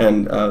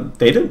 and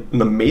they did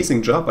an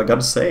amazing job, I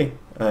gotta say.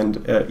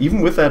 And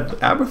even with that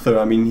Abathur,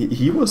 I mean,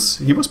 he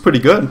was pretty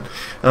good.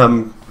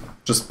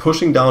 Just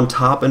pushing down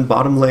top and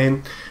bottom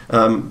lane,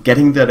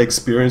 getting that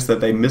experience that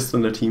they missed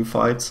in the team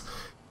fights,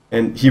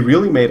 and he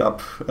really made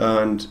up.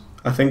 And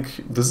I think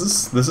this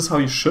is how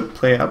you should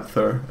play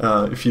Abathur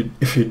if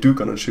you do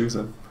gonna choose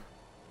him.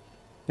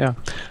 Yeah,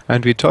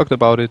 and we talked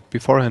about it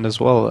beforehand as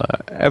well.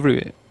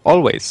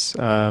 Always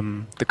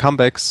the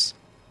comebacks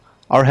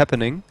are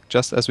happening,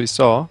 just as we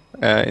saw.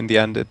 In the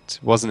end, it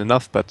wasn't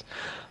enough, but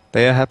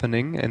they are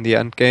happening. In the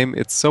end game,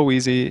 it's so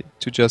easy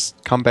to just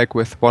come back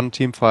with one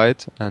team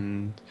fight,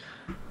 and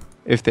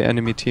if the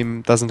enemy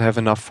team doesn't have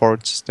enough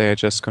forts, they are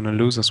just gonna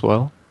lose as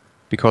well,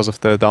 because of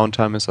the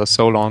downtimes are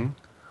so long.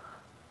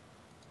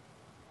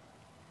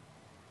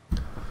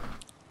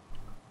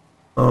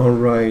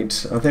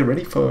 Alright, are they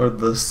ready for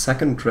the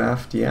second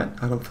draft yet?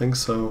 I don't think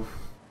so.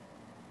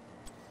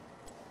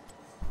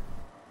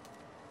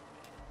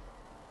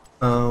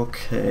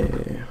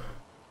 Okay.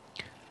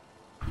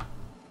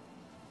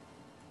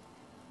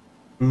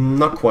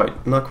 Not quite.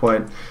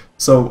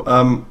 So,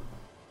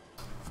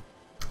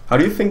 how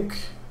do you think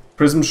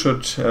Prism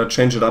should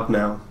change it up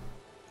now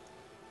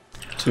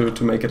to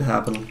make it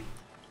happen?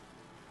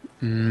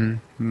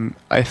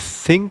 I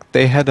think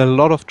they had a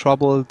lot of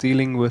trouble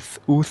dealing with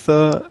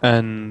Uther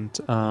and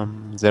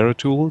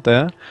Zeratul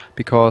there,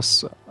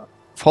 because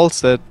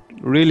Falstad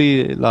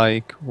really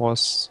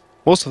was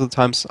most of the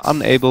times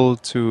unable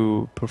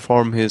to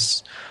perform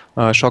his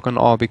shock and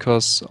awe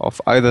because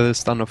of either the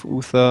stun of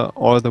Uther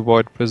or the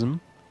Void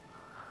Prism.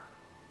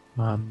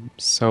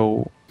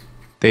 So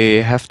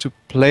they have to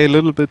play a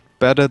little bit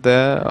better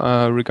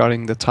there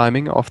regarding the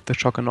timing of the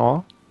shock and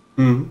awe.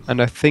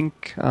 And I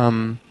think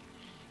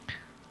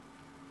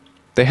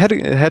they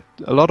had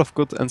a lot of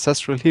good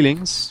ancestral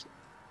healings,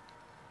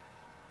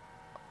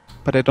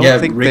 but I don't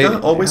think Rigger they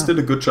always did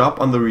a good job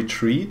on the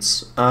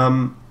retreats.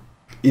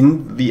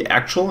 In the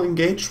actual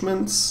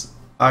engagements,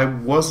 I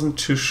wasn't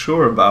too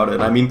sure about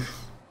it. I mean,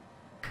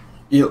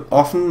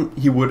 often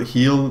he would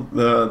heal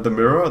the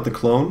mirror, the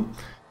clone,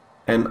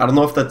 and I don't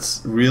know if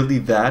that's really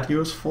that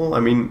useful. I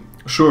mean,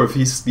 sure, if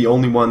he's the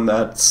only one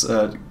that's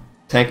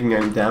tanking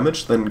any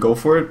damage, then go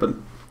for it, but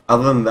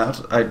other than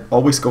that, I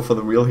always go for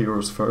the real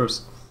heroes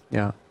first.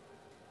 Yeah.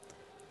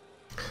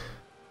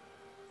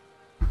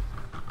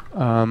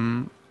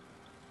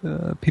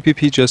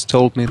 PPP just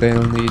told me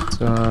they'll need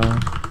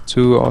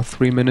 2 or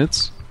 3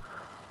 minutes.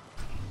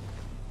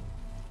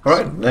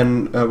 Alright,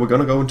 then we're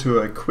gonna go into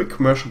a quick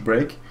commercial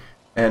break,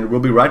 and we'll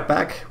be right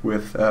back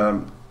with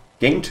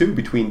Game 2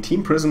 between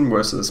Team Prism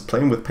versus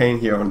Playn with Pain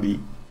here on the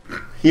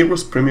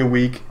Heroes Premier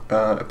League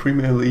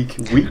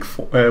Week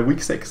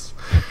 6.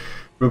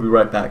 We'll be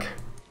right back.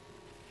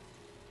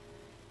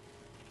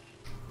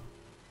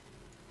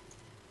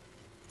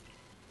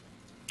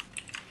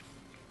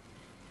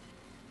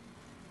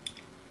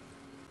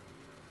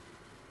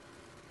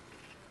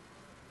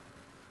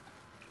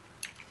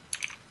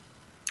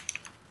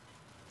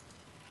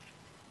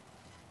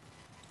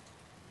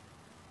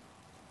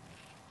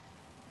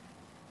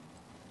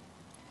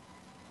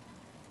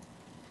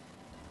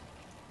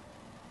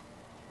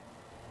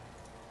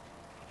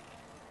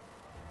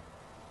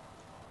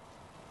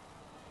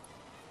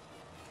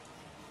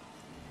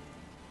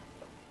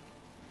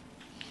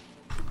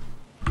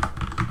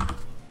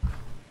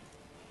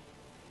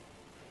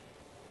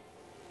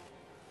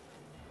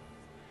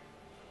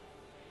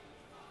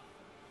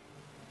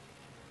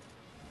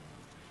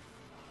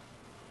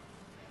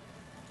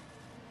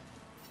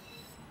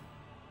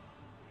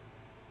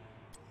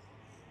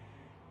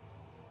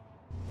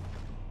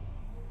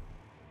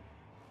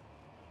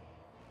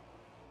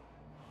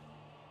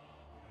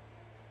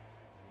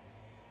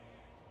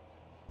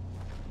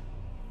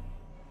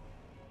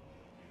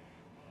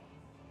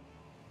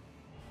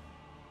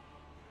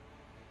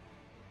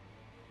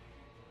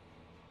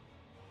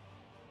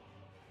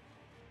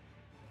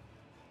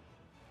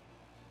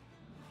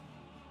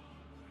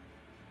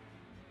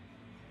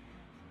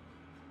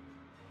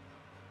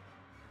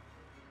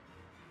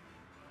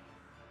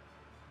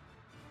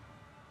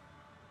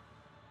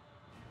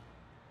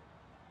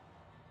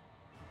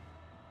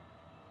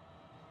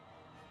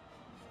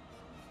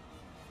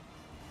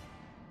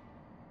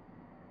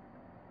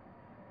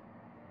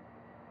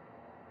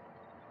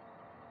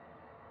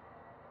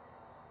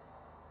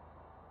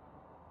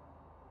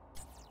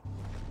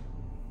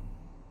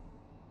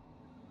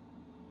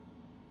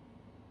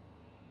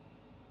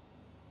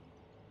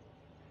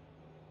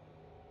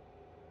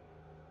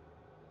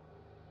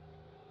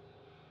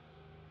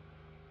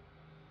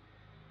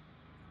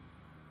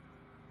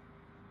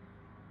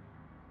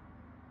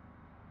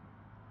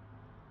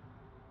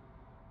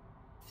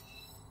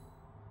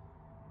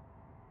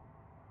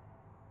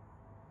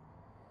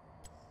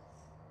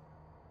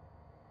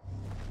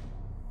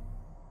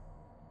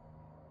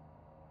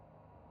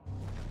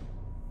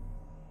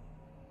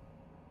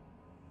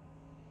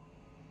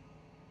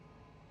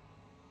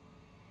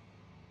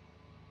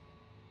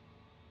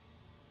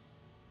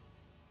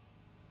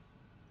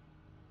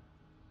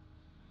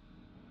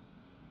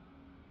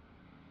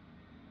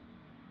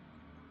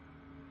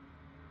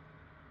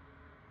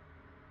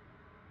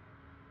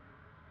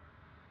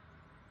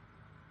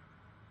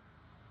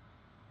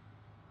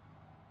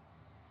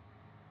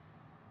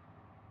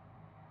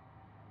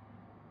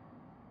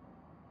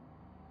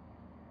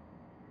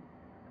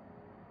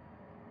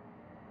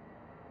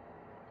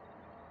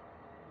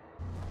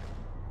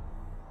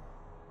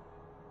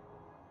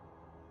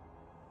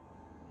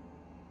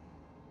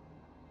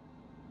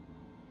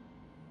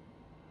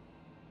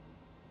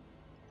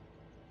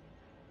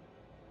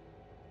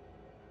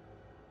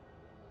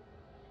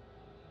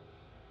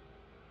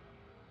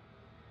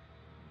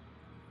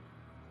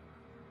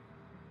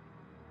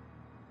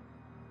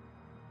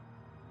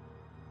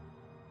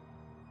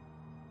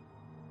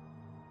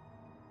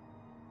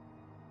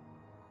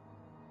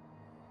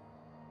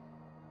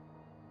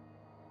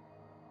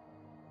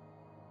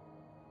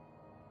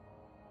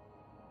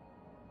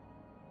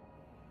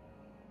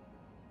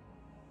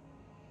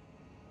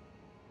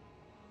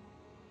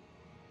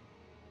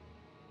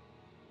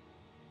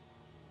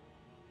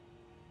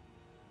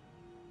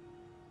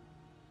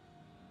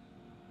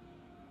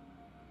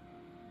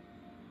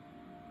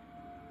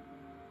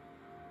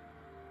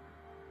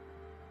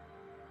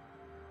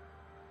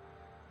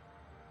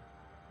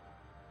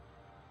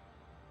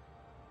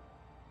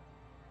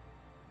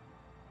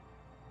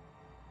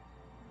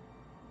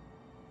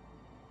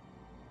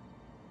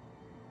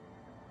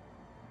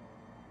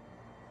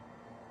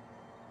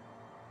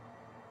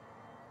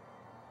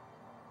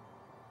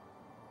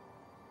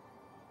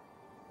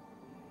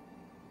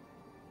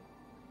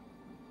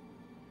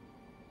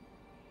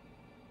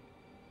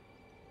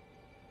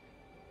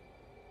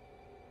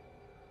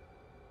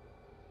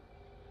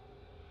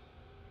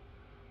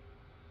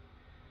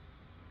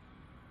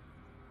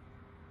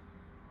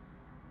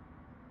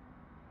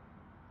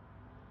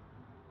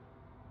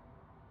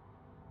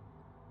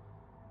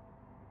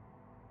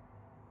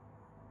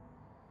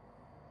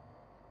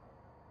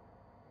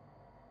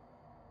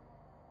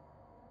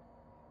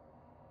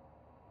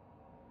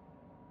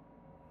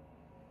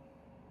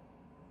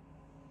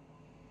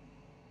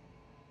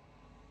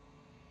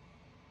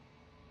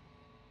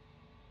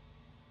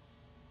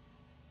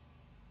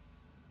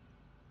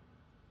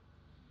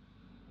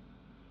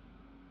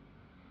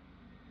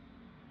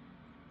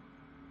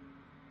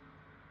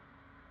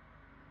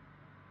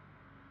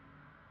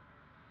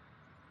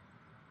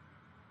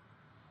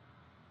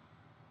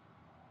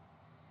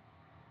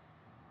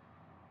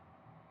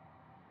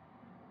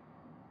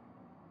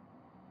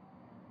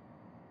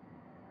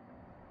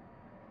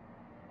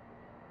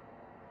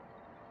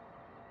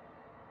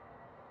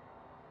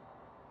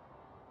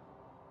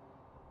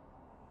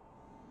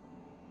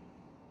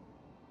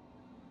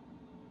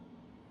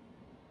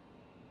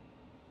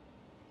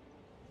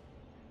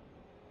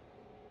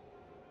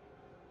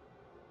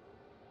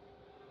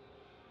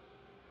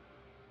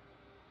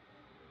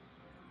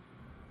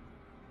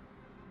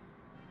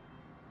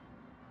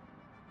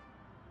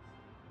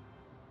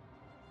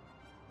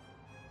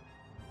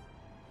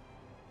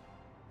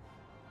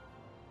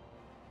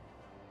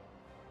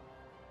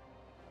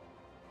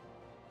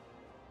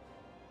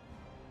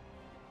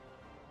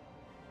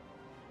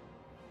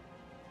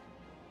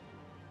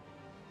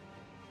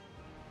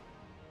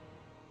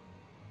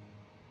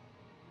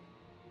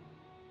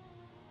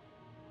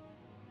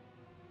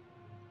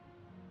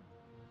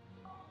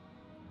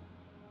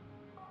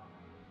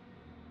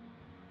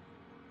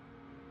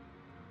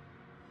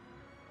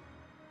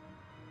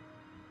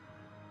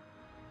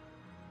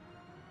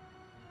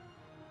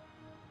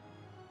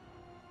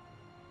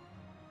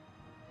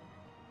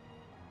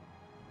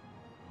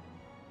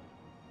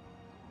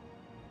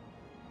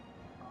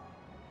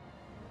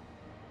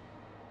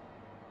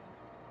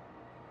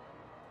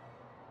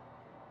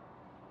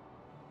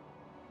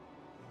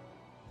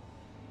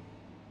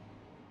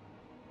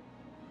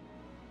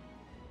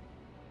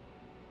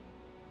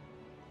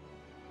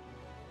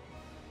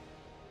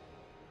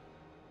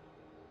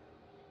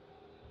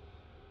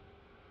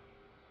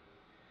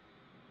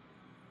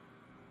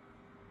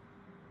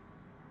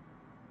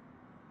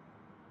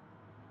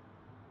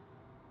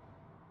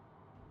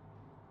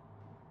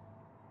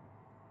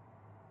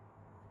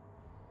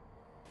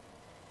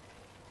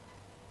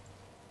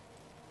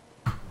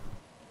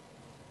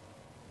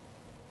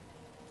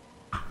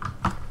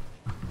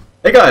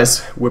 Hey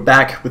guys, we're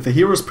back with the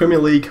Heroes Premier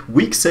League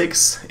Week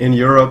 6 in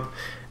Europe.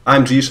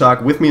 I'm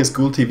gXxshock, with me is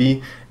Ghoul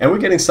TV, and we're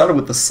getting started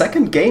with the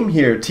second game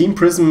here, Team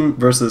Prism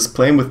versus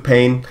Playn with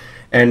Playn.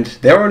 And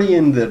they're already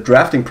in the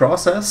drafting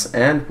process,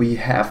 and we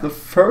have the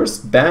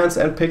first bans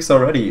and picks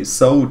already.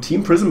 So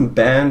Team Prism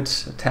banned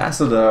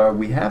Tacita,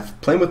 we have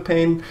Playn with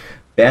Playn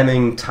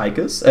banning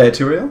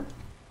Tyriel.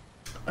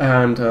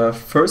 And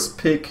first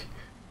pick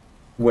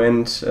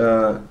went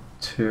to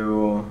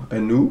a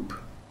noob.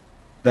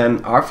 Then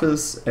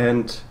Arphis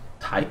and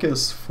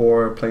Tychus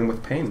for Playn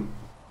with Playn.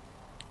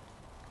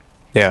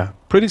 Yeah,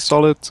 pretty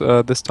solid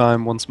this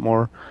time once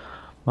more.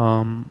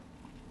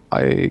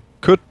 I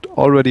could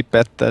already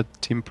bet that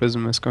Team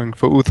Prism is going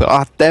for Uther.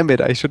 Ah, damn it,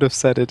 I should have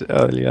said it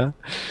earlier.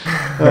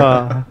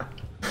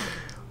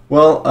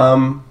 Well,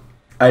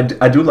 I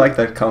do like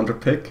that counter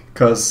pick,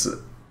 because,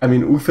 I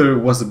mean, Uther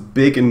was a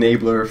big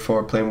enabler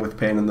for Playn with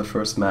Playn in the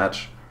first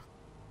match.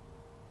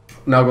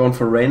 Now going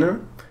for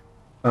Raynor.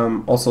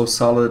 Also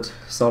solid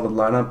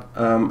lineup.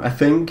 I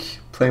think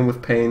Playn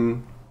with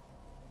Playn,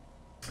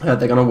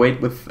 they're gonna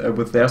wait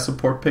with their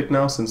support pick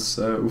now, since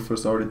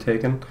Uther's already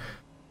taken.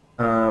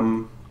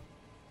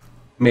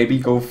 Maybe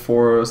go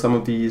for some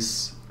of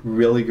these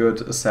really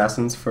good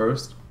assassins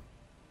first.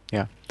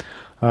 Yeah,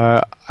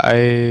 I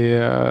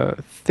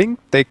think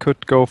they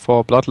could go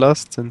for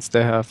Bloodlust since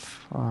they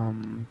have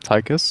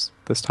Tychus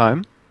this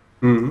time.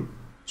 Mm-hmm.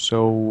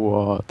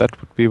 So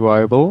that would be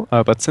viable.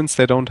 But since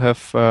they don't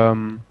have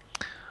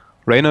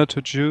Raynor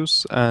to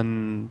choose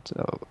and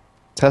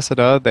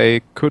Tacita,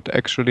 they could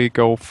actually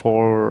go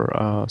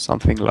for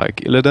something like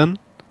Illidan.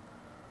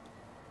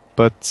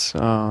 But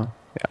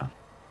yeah,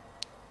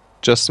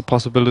 just a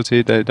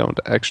possibility. They don't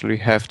actually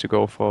have to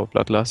go for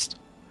Bloodlust.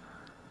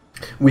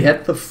 We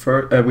had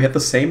the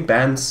same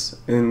bans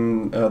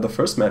in the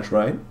first match,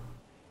 right?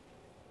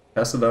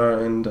 Tacita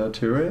and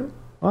Tyriel.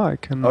 Oh, I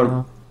can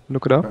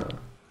look it up.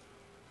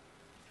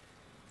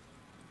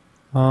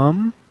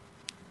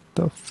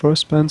 The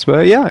first bans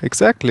were, yeah,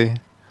 exactly.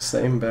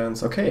 Same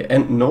bans. Okay,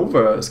 and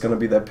Nova is gonna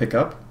be their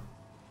pickup.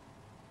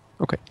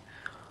 Okay.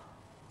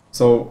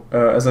 So,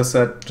 as I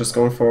said, just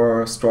going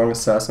for a strong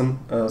assassin,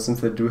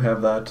 since they do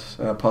have that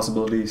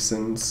possibility,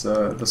 since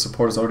the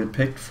support is already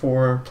picked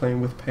for Playn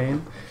with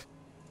Playn.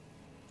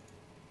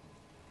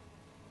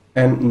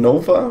 And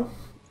Nova,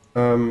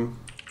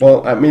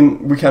 well, I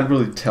mean, we can't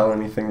really tell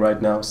anything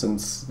right now,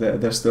 since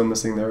they're still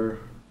missing their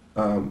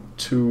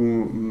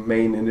two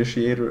main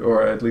initiator,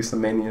 or at least the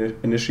main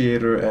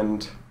initiator,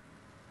 and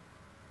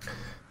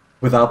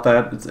without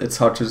that, it's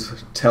hard to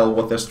tell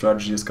what their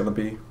strategy is gonna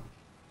be.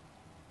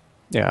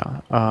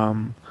 Yeah,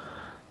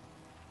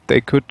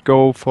 they could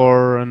go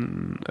for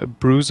a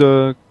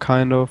bruiser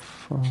kind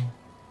of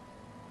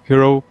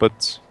hero,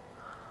 but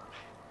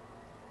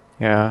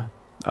yeah,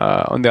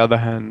 on the other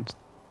hand,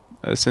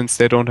 since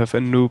they don't have a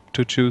noob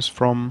to choose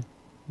from,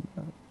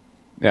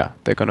 yeah,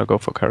 they're gonna go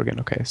for Kerrigan.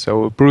 Okay,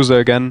 so bruiser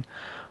again,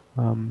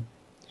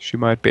 she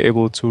might be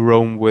able to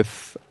roam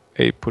with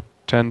a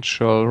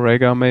potential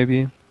Rhaegar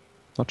maybe,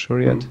 not sure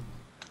yet.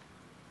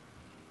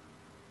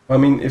 I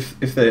mean,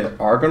 if they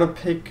are gonna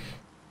pick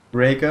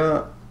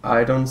Rhaegar,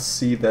 I don't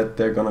see that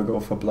they're gonna go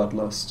for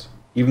Bloodlust,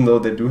 even though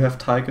they do have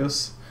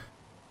Tychus,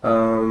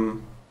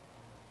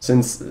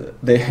 since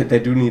they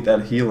do need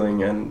that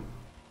healing, and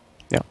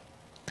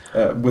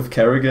yeah, with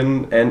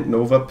Kerrigan and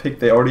Nova pick,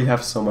 they already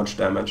have so much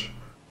damage.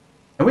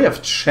 And we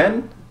have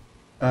Chen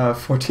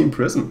for Team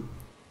Prism.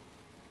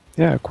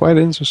 Yeah, quite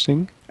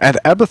interesting. And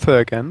Abathur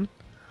again.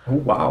 Oh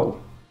wow.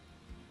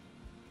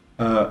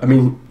 I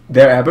mean,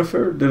 their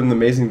Abathur did an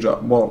amazing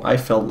job. Well, I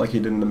felt like he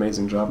did an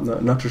amazing job.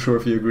 Not too sure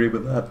if you agree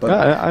with that, but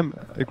yeah, I'm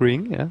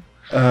agreeing. Yeah.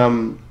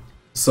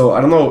 So I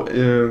don't know.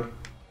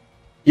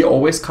 He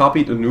always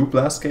copied a noob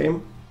last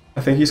game.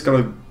 I think he's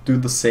gonna do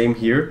the same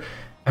here.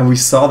 And we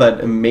saw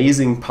that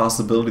amazing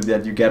possibility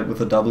that you get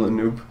with a double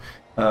noob,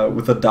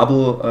 with a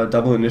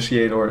double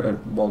initiate, or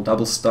well,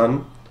 double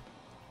stun.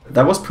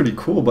 That was pretty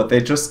cool, but they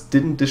just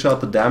didn't dish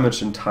out the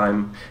damage in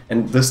time.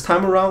 And this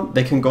time around,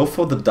 they can go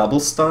for the double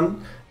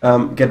stun.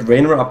 Get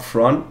Raynor up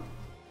front,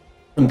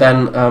 and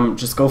then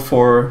just go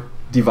for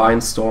Divine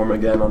Storm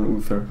again on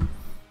Uther.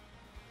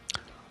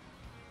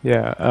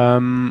 Yeah,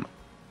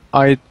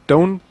 I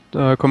don't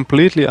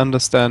completely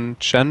understand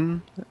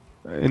Chen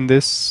in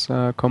this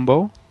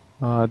combo.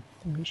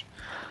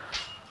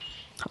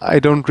 I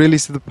don't really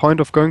see the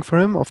point of going for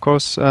him. Of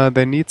course,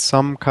 they need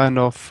some kind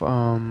of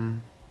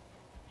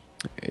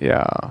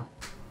yeah,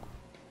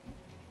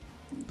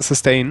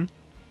 sustain,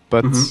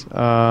 but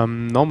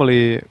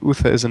normally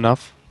Uther is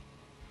enough.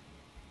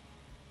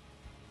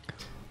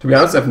 To be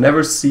honest, I've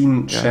never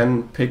seen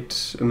Chen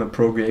picked in a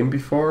pro game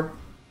before,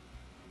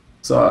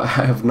 so I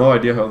have no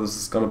idea how this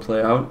is gonna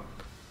play out.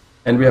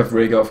 And we have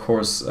Rhaegar, of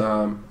course,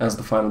 as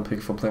the final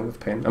pick for Playn with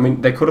Playn. I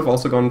mean, they could have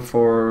also gone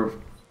for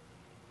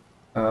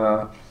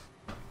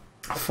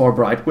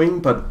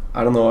Brightwing, but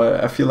I don't know.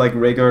 I feel like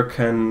Rhaegar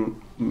can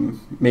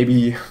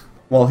maybe,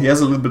 well, he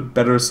has a little bit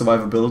better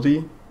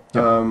survivability,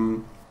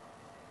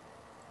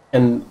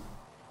 and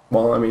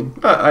well, I mean,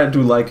 I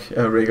do like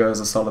Rhaegar as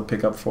a solid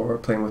pickup for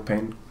playing with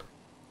Pain.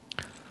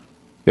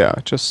 Yeah,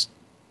 just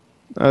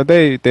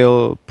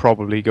they'll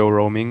probably go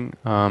roaming.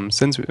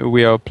 Since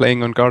we are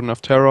playing on Garden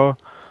of Terror,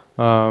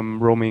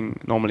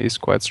 roaming normally is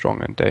quite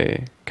strong, and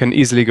they can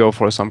easily go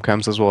for some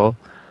camps as well.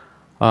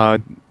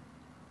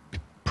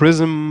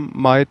 Prism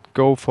might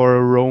go for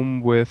a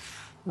roam with.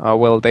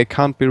 Well, they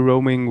can't be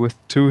roaming with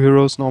 2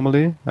 heroes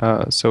normally,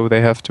 so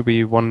they have to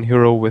be 1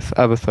 hero with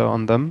Abathur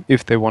on them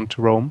if they want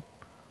to roam.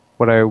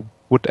 What I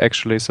would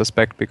actually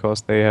suspect,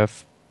 because they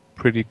have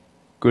pretty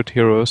good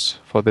heroes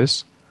for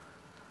this.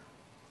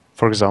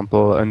 For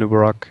example, a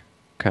Nubarak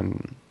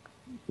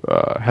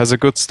has a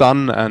good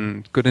stun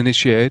and good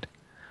initiate,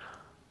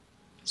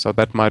 so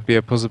that might be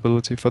a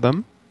possibility for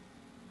them.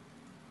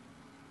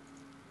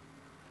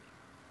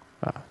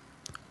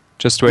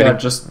 Just waiting.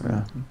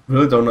 Yeah,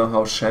 really don't know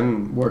how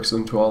Shen works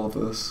into all of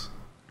this.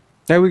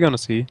 Yeah, we're gonna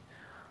see.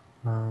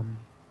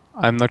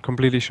 I'm not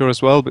completely sure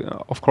as well. But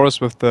of course,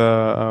 with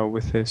the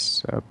with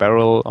his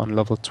barrel on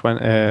level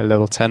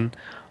 10,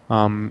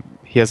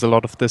 he has a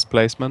lot of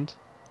displacement,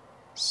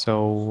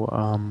 so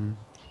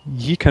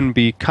he can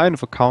be kind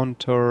of a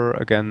counter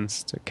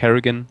against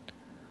Kerrigan.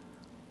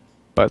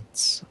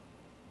 But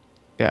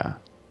yeah,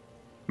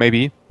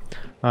 maybe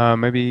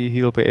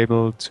he'll be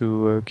able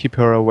to keep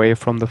her away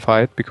from the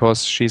fight,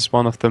 because she's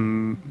one of the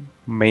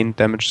main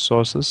damage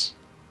sources.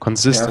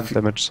 Consistent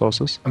damage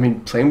sources. I mean,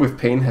 playing with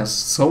Pain has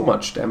so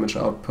much damage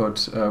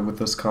output with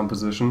this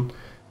composition.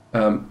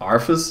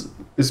 Arthas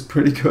is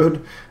pretty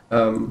good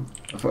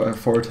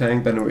for a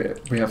tank. Then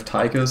we have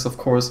Tychus, of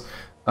course,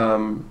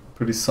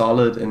 pretty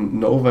solid, and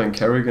Nova and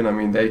Kerrigan. I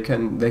mean, they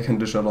can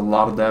dish out a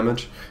lot of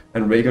damage,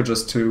 and Rhaegar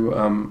just to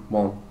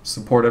well,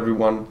 support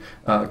everyone,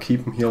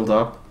 keep them healed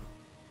up.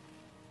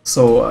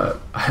 So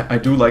I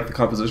do like the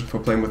composition for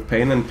playing with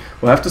Pain, and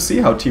we'll have to see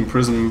how Team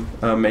Prism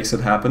makes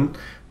it happen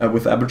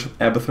with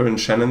Abathur and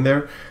Shannon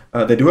there.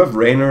 They do have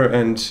Raynor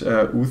and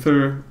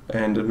Uther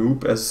and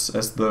Anoop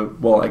as the,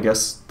 well, I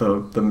guess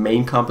the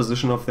main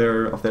composition of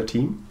their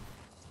team.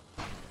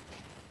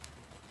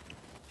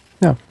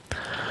 Yeah,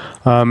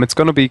 it's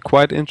going to be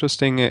quite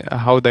interesting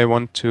how they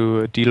want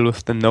to deal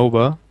with the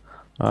Nova.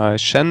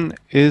 Shen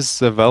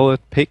is a valid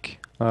pick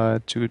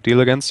to deal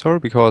against her,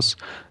 because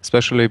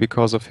especially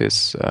because of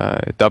his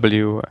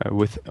W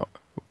with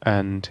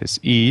and his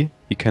E,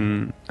 he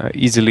can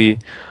easily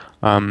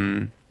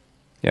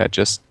yeah,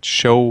 just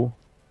show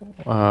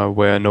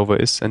where Nova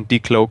is and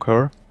decloak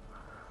her.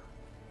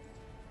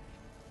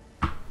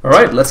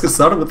 Alright, let's get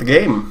started with the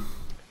game.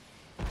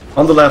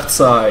 On the left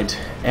side,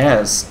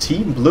 as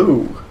Team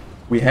Blue,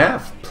 we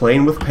have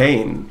Playn with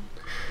Pain,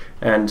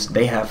 and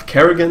they have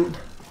Kerrigan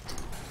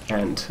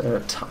and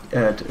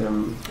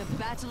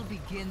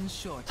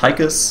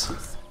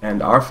Tychus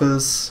and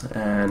Arthas,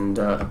 and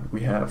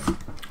we have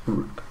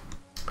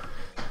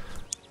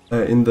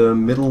in the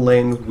middle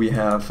lane we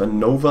have a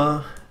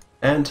Nova,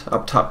 and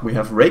up top we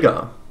have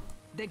Rhaegar.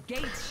 The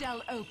gates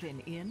shall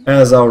open in.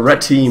 As our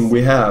red team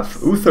we have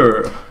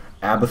Uther,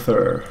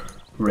 Abathur,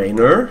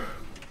 Raynor,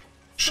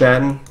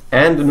 Shen,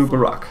 and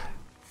Nubarak.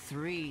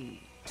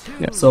 3, 2.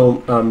 Yeah.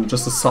 So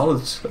just a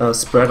solid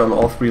spread on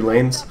all 3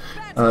 lanes.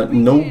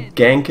 No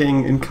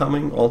ganking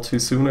incoming all too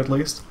soon, at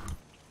least.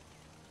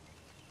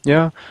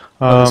 Yeah.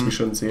 At least we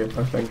shouldn't see it,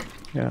 I think.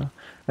 Yeah.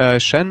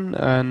 Shen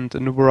and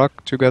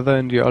Nubarak together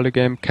in the early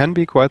game can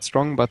be quite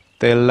strong, but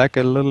they lack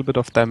a little bit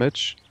of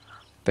damage.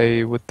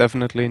 They would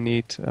definitely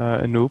need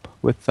a noob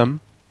with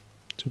them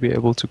to be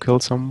able to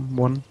kill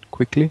someone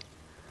quickly.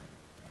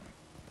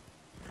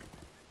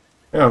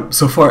 Yeah,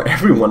 so far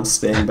everyone's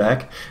staying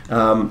back.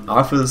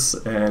 Arthas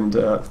and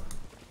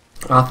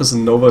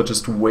Nova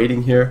just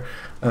waiting here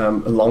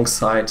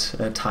alongside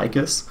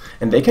Tychus,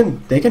 and they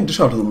can dish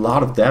out a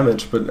lot of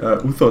damage, but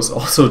Uther's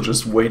also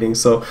just waiting.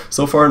 So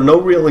far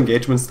no real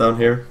engagements down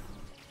here.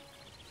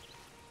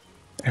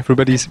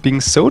 Everybody's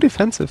being so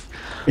defensive.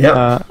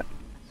 Yeah.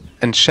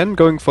 And Shen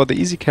going for the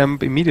easy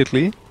camp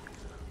immediately,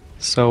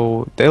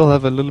 so they'll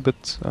have a little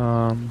bit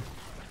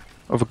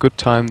of a good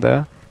time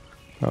there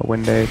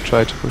when they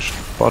try to push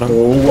bottom.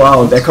 Oh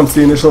wow, there comes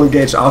the initial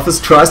engage.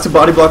 Arthas tries to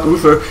body block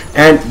Uther,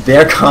 and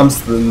there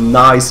comes the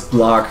nice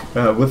block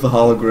with the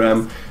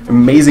hologram.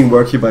 Amazing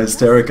work here by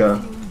Hysterica.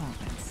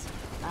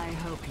 I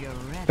hope you're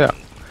ready. Yeah.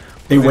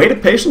 They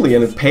waited patiently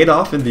and it paid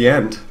off in the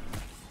end.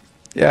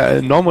 Yeah,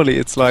 normally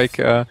it's like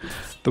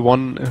the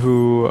one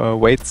who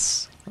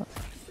waits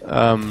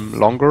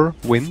longer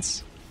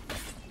wins,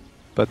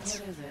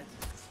 but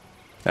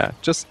yeah,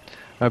 just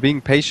being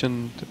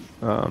patient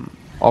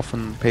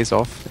often pays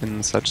off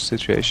in such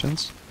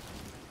situations.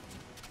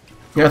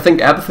 Yeah, I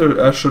think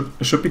Abathur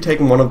should be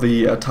taking one of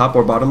the top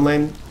or bottom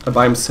lane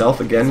by himself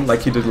again,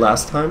 like he did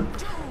last time.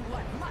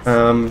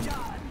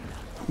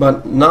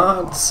 But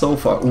not so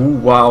far. Ooh,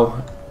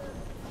 wow.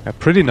 A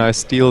pretty nice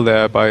steal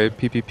there by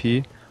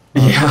PPP.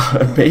 Yeah,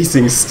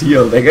 amazing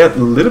steal. They get a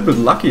little bit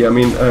lucky. I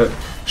mean,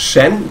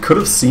 Shen could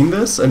have seen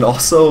this, and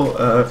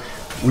also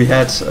we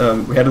had a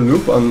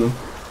noob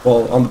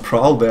on the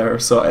prowl there.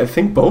 So I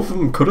think both of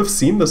them could have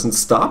seen this and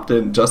stopped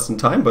it just in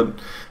time. But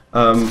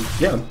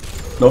Yeah,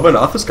 Nova and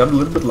Arthas got a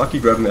little bit lucky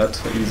grabbing that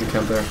easy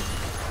camp there.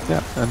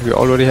 Yeah, and we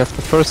already have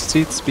the first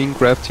seeds being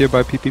grabbed here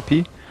by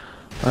PPP.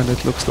 And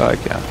it looks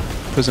like, yeah,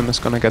 Prism is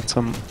gonna get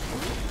some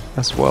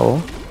as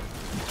well.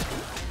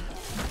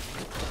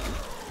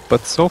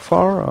 But so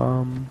far,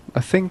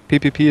 I think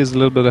PPP is a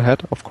little bit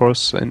ahead, of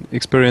course, in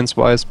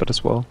experience-wise, but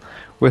as well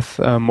with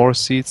more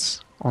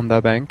seats on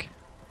their bank.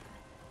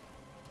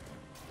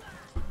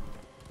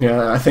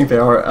 Yeah, I think they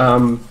are.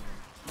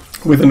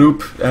 With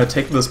Anoop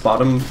taking this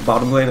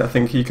bottom lane, I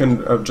think he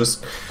can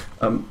just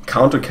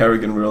counter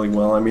Kerrigan really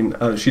well. I mean,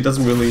 she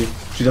doesn't really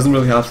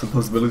have the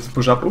possibility to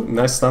push up. Ooh,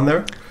 nice stun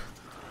there.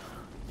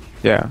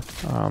 Yeah,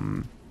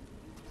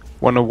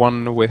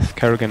 1-on-1 with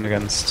Kerrigan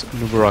against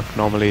Nubarak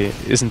normally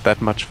isn't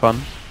that much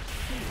fun,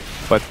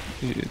 but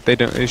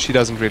she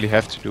doesn't really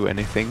have to do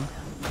anything.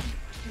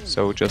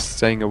 So just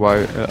staying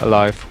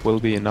alive will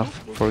be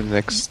enough for the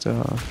next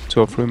 2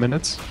 or 3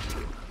 minutes.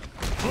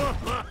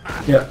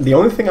 Yeah, the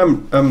only thing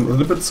I'm a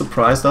little bit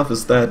surprised of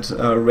is that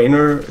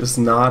Raynor is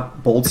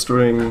not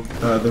bolstering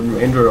the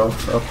remainder of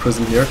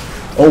Prism here.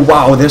 Oh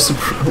wow, there's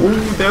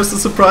the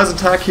surprise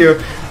attack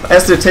here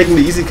as they're taking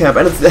the easy camp,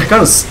 and they're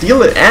gonna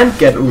steal it and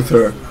get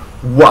Uther.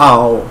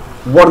 Wow,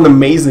 what an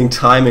amazing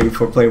timing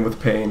for playing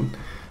with Pain.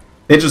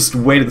 They just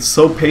waited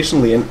so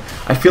patiently, and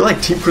I feel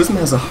like Team Prism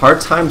has a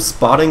hard time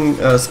spotting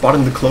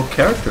the cloaked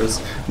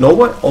characters.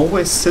 Nova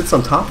always sits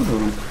on top of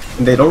them,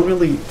 and they don't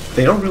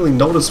really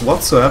notice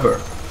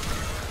whatsoever.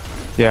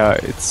 Yeah,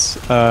 it's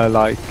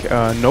like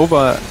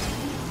Nova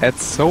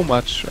adds so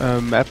much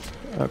map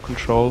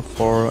control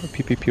for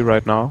PPP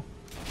right now.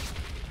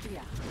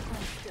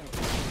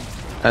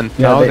 And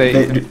Yeah, now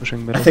they're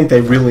pushing middle. I think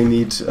they really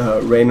need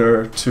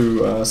Raynor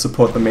to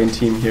support the main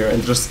team here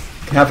and just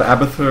have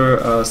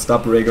Abathur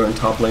stop Rhaegar in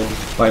top lane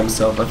by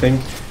himself. I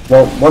think,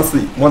 well, once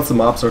the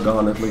mobs are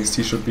gone, at least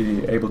he should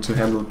be able to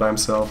handle it by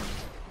himself.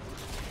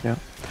 Yeah,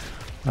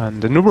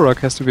 and the Nubarak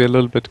has to be a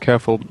little bit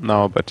careful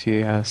now, but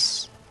he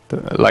has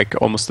like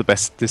almost the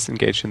best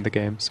disengage in the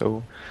game,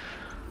 so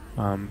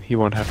he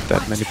won't have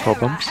that many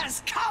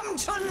problems.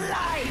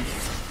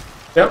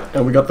 Yep,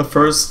 and we got the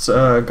first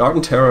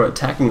Garden Terror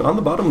attacking on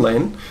the bottom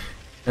lane.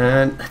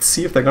 And let's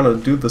see if they're gonna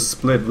do the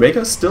split.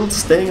 Rhaegar's still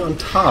staying on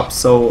top,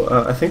 so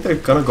I think they're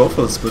gonna go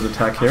for the split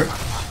attack here.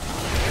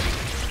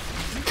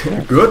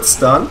 Good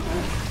stun,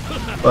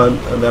 but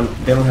then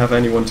they don't have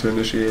anyone to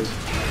initiate.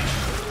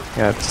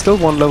 Yeah, it's still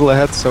 1 level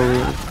ahead, so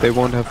they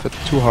won't have a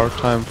too hard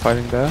time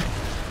fighting there.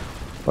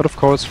 But of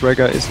course,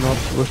 Rhaegar is not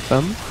with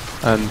them,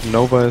 and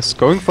Nova is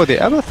going for the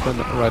Abathur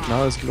right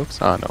now as it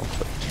looks. Ah, no,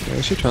 but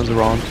yeah, she turns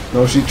around.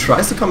 No, she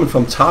tries to come in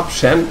from top.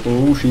 Shen,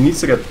 oh, he needs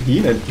to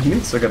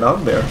get out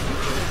of there.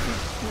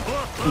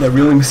 They're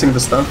really missing the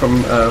stun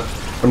from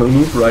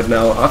Anoop right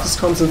now. Arthas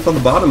comes in from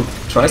the bottom,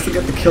 tries to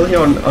get the kill here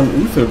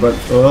on Uther, but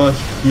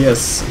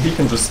yes, he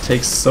can just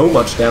take so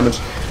much damage.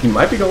 He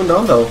might be going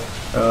down though.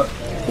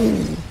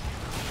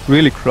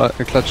 Really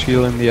a clutch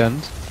heal in the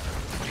end,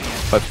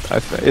 but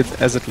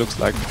as it looks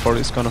like, the fort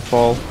is gonna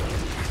fall.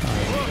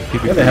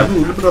 Yeah, they're having a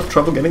little bit of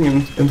trouble getting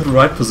into the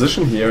right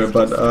position here,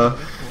 but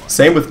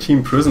same with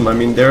Team Prism. I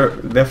mean,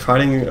 they're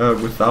fighting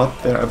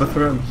without their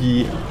Abathur.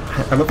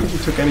 I don't think he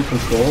took any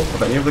control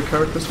of any of the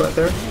characters right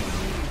there.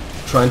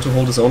 Trying to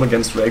hold his own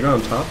against Rhaegar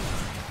on top.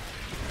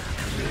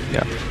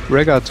 Yeah,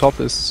 Rhaegar top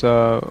is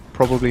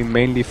probably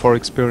mainly for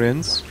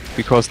experience,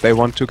 because they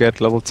want to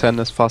get level 10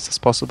 as fast as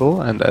possible,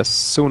 and as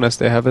soon as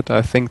they have it,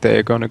 I think they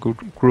are gonna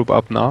group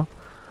up now.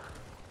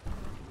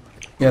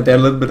 Yeah, they're a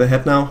little bit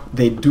ahead now.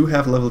 They do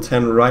have level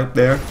 10 right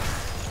there,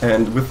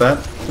 and with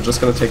that, they're just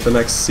gonna take the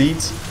next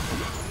seeds.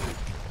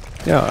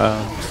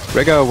 Yeah,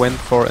 Rhaegar went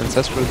for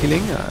ancestral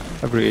healing.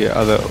 Every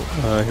other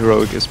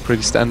heroic is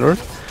pretty standard.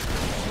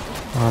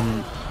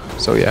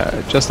 So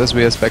yeah, just as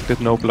we expected,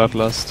 no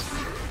bloodlust.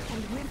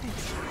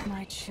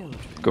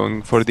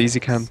 Going for the easy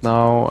camp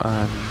now,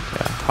 and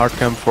yeah, hard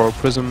camp for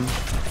Prism.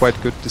 Quite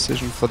good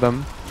decision for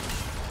them.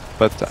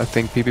 But I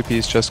think PPP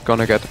is just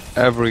gonna get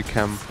every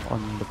camp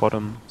on the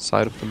bottom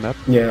side of the map.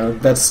 Yeah,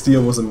 that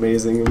steal was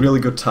amazing. Really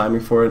good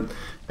timing for it.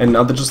 And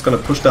now they're just gonna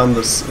push down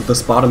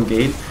this bottom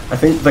gate. I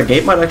think the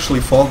gate might actually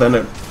fall.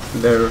 Then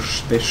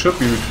they should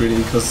be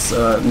retreating, because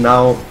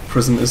now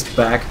Prism is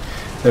back.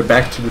 They're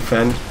back to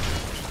defend,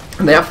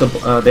 and they have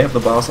the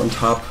boss on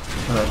top,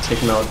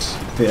 taking out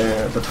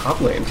the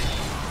top lane.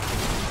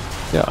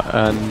 Yeah,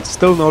 and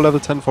still no level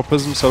 10 for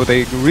Prism, so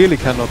they really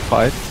cannot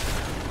fight.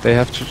 They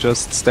have to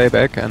just stay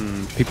back,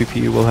 and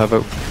PPP will have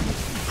a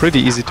pretty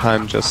easy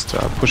time just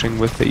pushing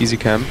with the easy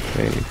camp.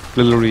 They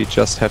literally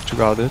just have to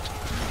guard it.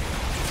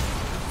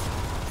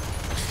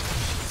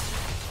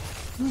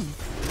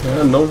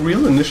 Yeah, no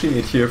real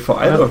initiate here for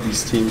either of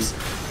these teams.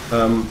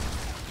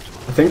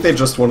 I think they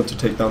just wanted to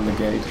take down the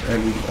gate,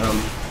 and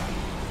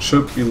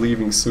should be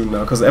leaving soon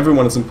now, because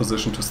everyone is in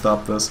position to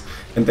stop this.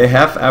 And they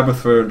have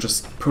Abathur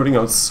just putting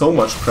out so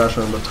much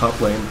pressure on the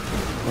top lane.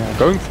 Yeah,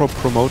 going for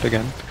promote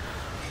again.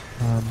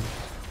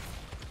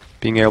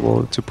 Being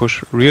able to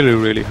push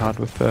really hard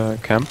with the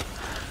camp.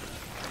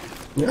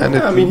 Yeah, And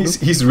I mean,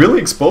 he's really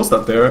exposed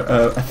up there.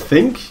 I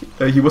think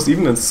he was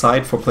even in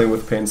sight for playing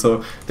with Playn,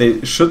 so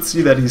they should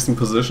see that he's in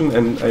position,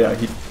 and yeah,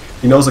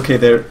 he knows, okay,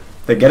 they're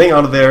getting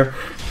out of there.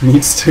 He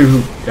needs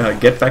to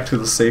get back to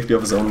the safety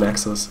of his own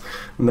nexus,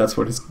 and that's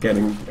what he's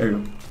doing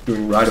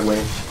right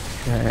away.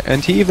 Yeah,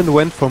 and he even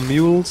went for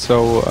Mule,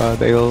 so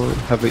they'll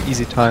have an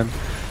easy time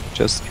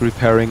just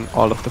repairing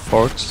all of the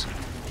forts.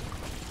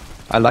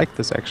 I like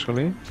this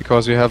actually,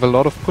 because you have a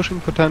lot of pushing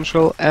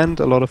potential and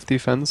a lot of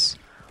defense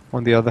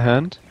on the other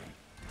hand.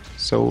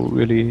 So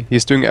really,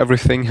 he's doing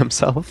everything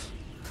himself.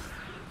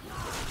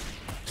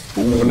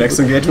 Ooh, next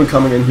engagement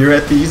coming in here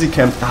at the easy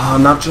camp.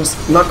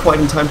 Not quite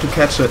in time to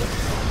catch it.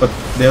 But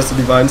there's the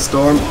Divine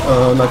Storm,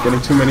 not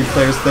getting too many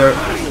players there.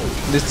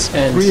 It's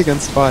 3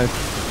 against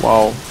 5.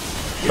 Wow.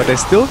 But they're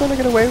still gonna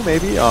get away,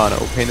 maybe? Oh no,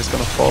 Playn is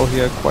gonna fall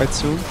here quite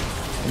soon.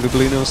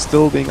 Nubolino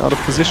still being out of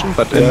position,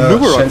 but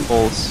Nubarak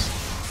falls.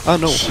 Oh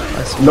no,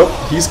 I see. Nope,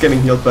 he's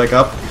getting healed back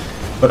up.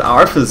 But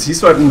Arthas,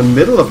 he's right in the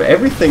middle of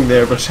everything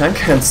there, but Shen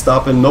can't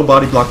stop and no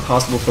body block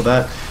possible for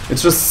that.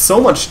 It's just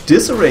so much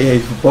disarray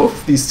for both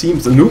of these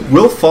teams. The Noob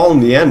will fall in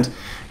the end,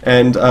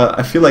 and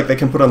I feel like they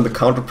can put on the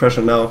counter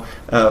pressure now.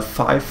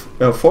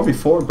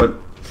 4v4, but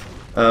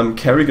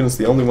Kerrigan is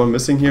the only one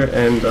missing here,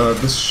 and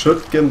this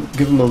should give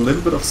him a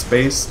little bit of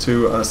space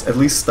to at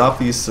least stop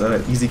these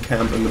easy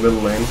camp in the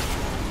middle lane.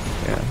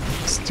 Yeah,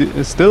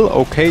 still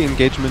okay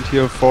engagement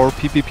here for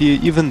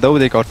PPP, even though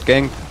they got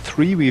ganked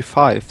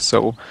 3v5,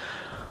 so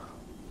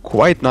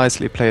quite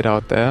nicely played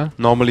out there.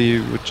 Normally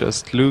you would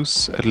just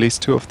lose at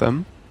least 2 of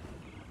them,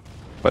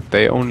 but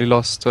they only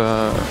lost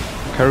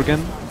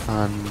Kerrigan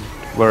and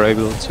were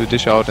able to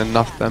dish out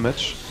enough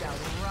damage.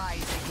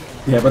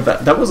 Yeah, but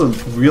that was a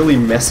really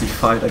messy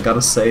fight, I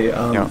gotta say.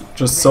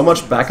 Just so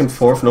much back and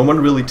forth, no one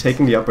really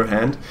taking the upper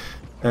hand.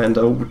 And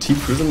Team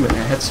Prism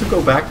had to go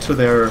back to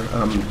their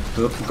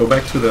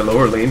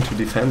lower lane to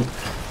defend.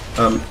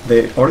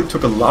 They already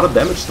took a lot of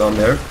damage down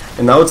there,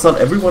 and now it's not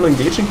everyone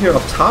engaging here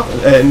up top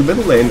in the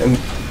middle lane, and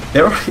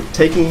they're already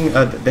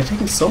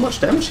taking so much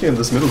damage here in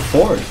this middle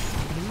fort.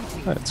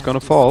 It's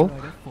gonna fall.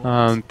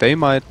 They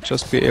might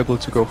just be able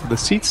to go for the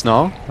seeds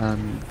now,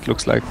 and it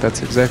looks like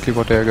that's exactly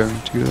what they're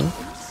going to do.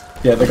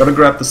 Yeah, they're gonna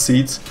grab the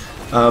seeds.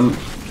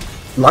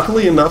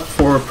 Luckily enough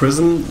for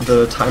Prism,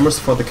 the timers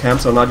for the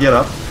camps are not yet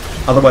up.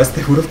 Otherwise,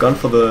 they would have gone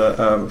for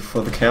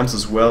the camps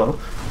as well,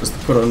 just to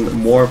put on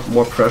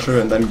more pressure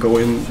and then go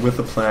in with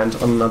the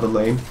plant on another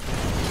lane.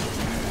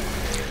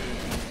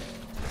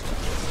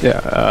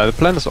 Yeah, the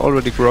plant is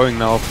already growing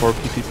now for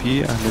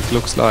PPP, and it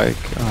looks like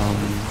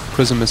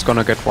Prism is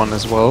gonna get one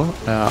as well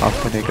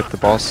after they get the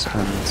boss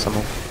and some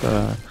of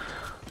the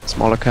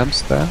smaller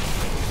camps there.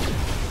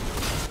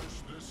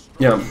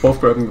 Yeah,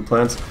 both grabbing the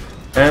plants.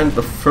 And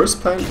the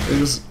first plant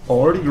is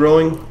already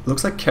growing.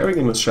 Looks like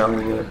Kerrigan was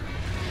shadowing it.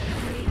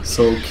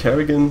 So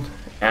Kerrigan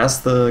as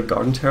the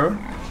Garden Terror?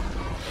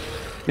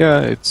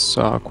 Yeah, it's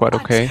quite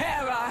okay.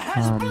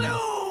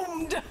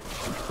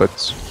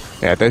 But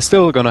yeah, they're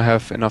still gonna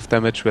have enough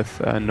damage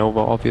with Nova,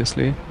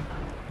 obviously.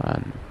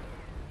 And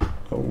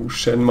oh,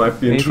 Shen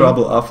might be in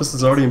trouble. Arthas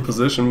is already in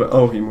position, but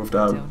oh, he moved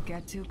out. Don't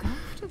get too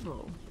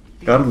comfortable.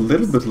 Got a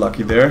little bit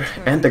lucky there,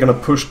 and they're gonna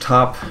push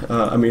top.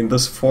 I mean,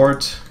 this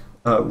fort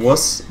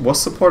was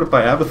supported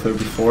by Abathur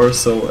before,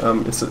 so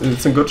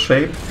it's in good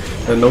shape.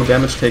 No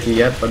damage taken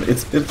yet, but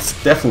it's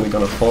definitely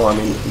gonna fall. I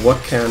mean,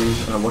 what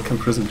can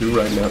Prism do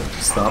right now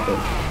to stop it?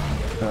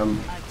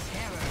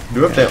 They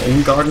do have their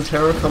own Garden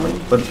Terror coming,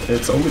 but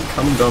it's only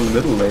coming down the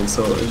middle lane,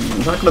 so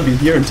it's not gonna be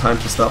here in time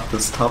to stop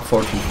this top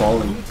fort from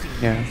falling.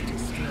 yeah.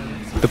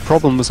 The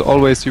problem is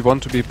always you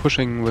want to be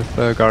pushing with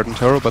Garden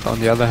Terror, but on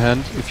the other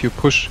hand, if you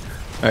push,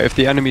 if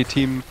the enemy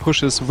team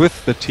pushes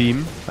with the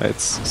team,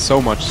 it's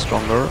so much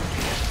stronger.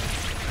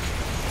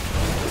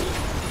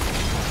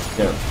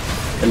 Yeah,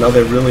 and now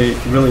they're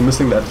really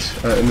missing that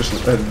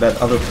that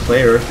other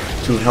player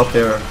to help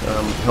their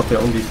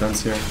own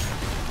defense here.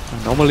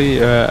 Normally,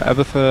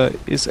 Abathur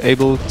is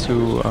able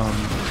to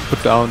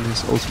put down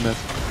his ultimate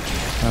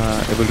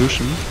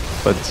evolution,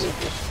 but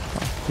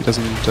he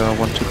doesn't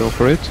want to go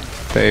for it.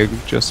 They're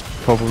just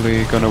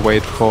probably gonna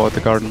wait for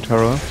the Garden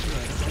Terror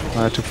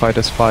to fight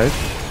as 5.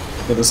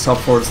 Yeah, this top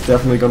fort is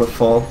definitely gonna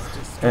fall,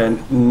 and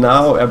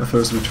now Abathur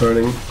is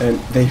returning, and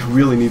they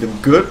really need a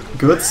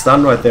good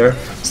stun right there,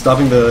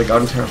 stopping the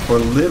Garden Terror for a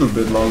little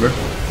bit longer.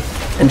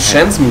 And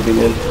Shen's moving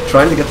in,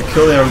 trying to get the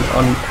kill there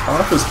on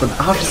Arthas, but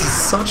Arthas is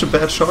such a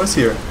bad choice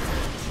here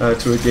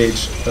to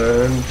engage,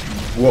 and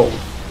whoa.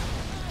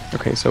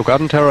 Okay, so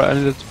Garden Terror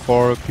ended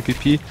for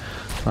PPP.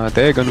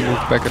 They're gonna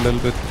move back a little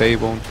bit, they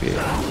won't be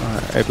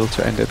able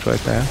to end it right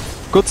there.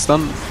 Good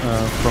stun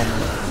from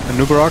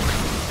Nubarak,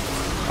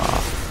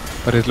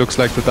 but it looks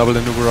like the double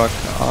Nubarak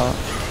are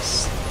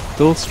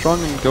still strong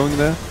and going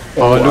there.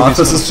 Oh,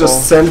 Arthas is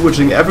just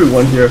sandwiching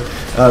everyone here.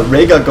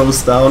 Rhaegar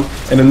goes down,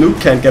 and a noob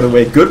can't get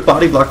away. Good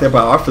body block there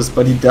by Arthas,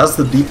 but he does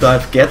the deep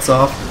dive, gets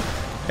off,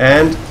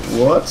 and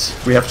what?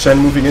 We have Shen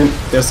moving in.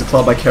 There's the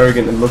claw by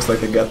Kerrigan, and it looks like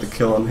they got the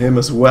kill on him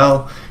as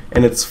well.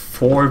 And it's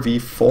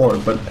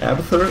 4v4, but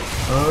Abathur,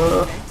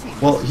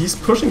 well, he's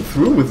pushing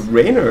through with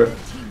Raynor.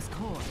 Team's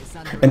core is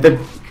under And then,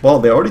 well,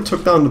 they already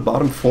took down the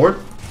bottom fort.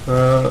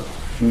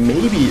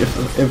 Maybe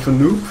if a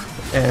noob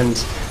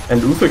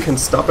and Uther can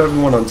stop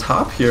everyone on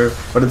top here,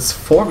 but it's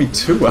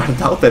 4v2. I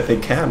doubt that they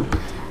can.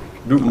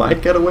 Noob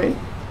might get away.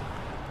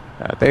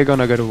 They're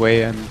gonna get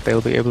away and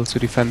they'll be able to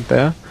defend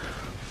there,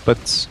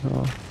 but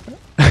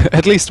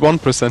at least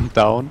 1%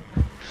 down.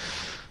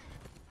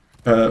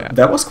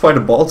 That was quite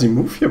a ballsy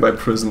move here by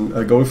Prism,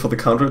 going for the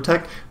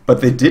counterattack,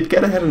 but they did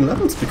get ahead in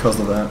levels because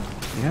of that.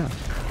 Yeah,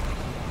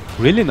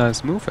 really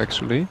nice move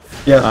actually.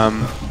 Yeah,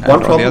 and one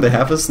on problem the they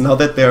have is now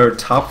that their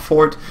top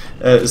fort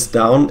is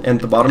down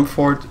and the bottom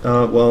fort,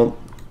 well,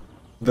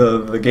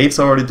 the gates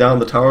are already down,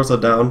 the towers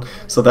are down,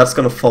 so that's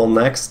gonna fall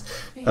next.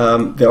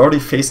 They're already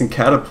facing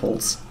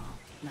catapults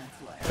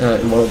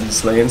in one of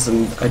these lanes,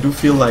 and I do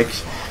feel like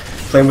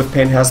Playn with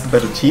Pain has the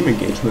better team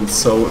engagement,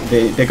 so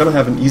they're gonna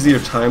have an easier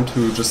time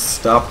to just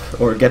stop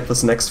or get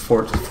this next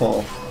fort to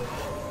fall.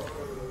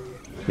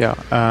 Yeah,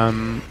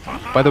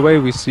 by the way,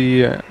 we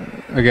see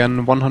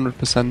again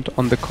 100%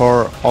 on the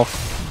core of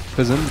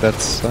Prism.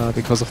 That's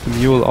because of the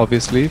mule,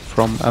 obviously,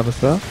 from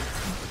Abathur.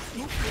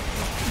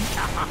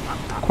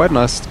 Quite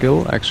nice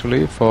skill,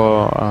 actually,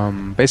 for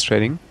base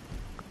trading.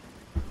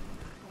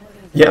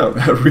 Yeah,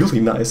 really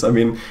nice. I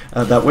mean,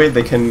 that way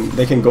they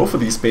can go for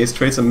these base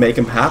trades and make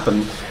them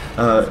happen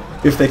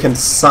if they can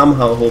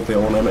somehow hold their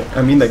own.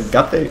 I mean, I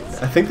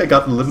think they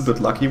got a little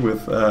bit lucky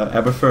with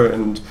Abathur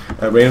and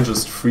Raynor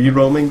just free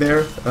roaming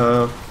there,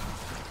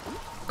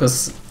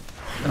 because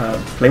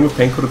Playn with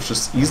Pain could have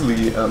just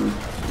easily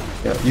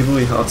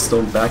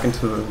heartstoned back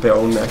into their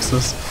own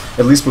nexus,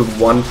 at least with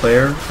one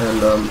player,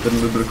 and did a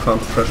little bit of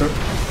counter pressure.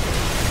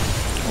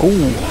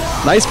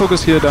 Oh, nice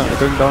focus here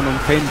going down on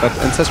Pain, but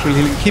Ancestral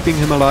Healing keeping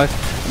him alive,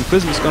 and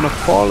Prism is gonna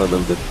fall a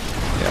little bit.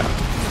 Yeah,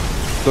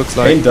 looks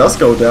like Pain does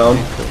go down,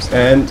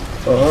 and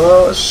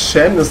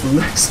Shen is the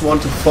next one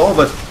to fall,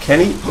 but can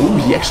he? Ooh,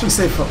 he actually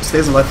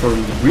stays alive for a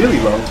really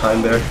long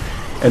time there,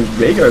 and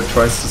Rhaegar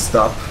tries to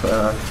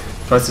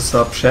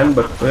stop Shen,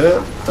 but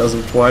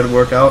doesn't quite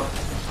work out.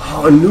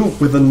 Oh, a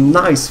noob with a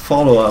nice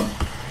follow-up,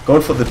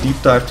 going for the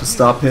deep dive to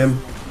stop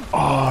him.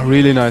 Oh,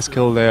 really nice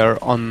kill there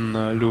on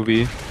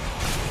Luvi.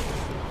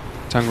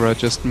 Tangra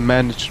just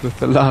managed with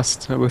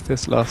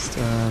his last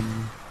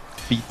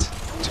beat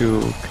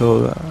to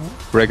kill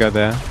Rhaegar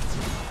there.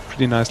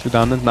 Pretty nicely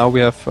done. And now we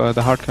have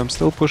the hardcam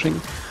still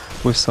pushing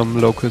with some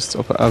locusts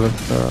of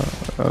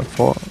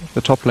for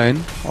the top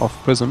lane of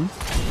Prism.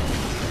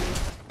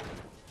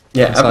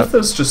 Yeah,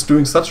 Abathur's just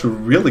doing such a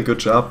really good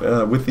job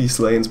with these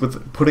lanes,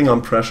 with putting on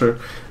pressure.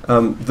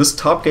 This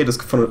top gate is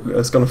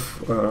gonna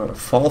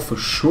fall for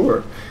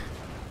sure.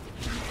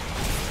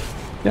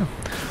 Yeah.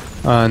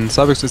 And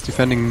Cybex is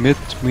defending mid,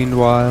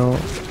 meanwhile.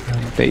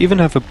 They even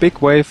have a big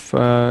wave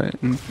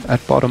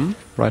at bottom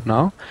right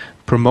now.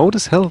 Promote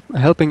is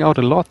helping out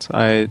a lot.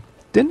 I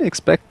didn't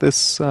expect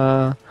this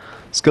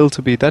skill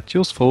to be that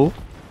useful,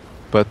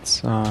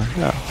 but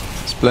yeah,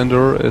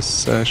 Splendor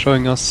is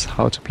showing us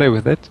how to play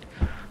with it.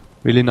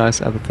 Really nice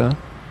Abathur.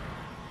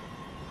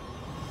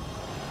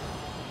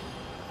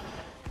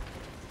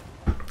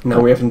 Now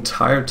we have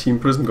entire Team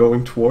Prism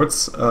going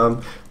towards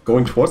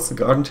the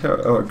garden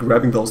terror, or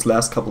grabbing those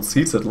last couple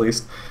seats at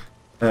least,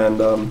 and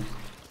a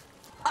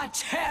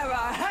terror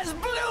has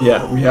bloomed.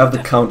 yeah, we have the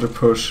counter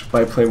push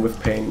by Playn with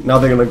Pain. Now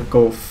they're gonna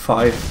go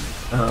five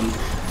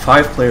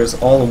players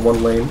all in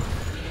one lane,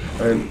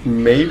 and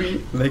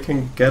maybe they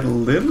can get a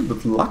little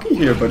bit lucky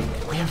here. But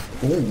we have,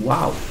 oh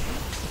wow,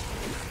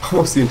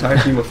 almost the entire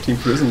team of Team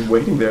Prism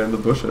waiting there in the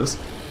bushes.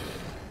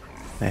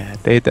 Yeah,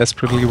 they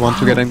desperately want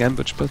to get an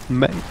ambush, but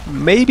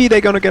maybe they're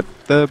gonna get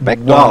the back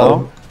door Wow.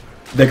 now.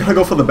 They're gonna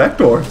go for the back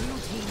door.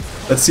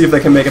 Let's see if they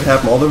can make it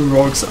happen. All the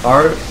heroics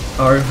are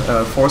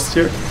forced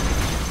here,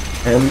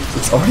 and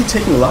it's already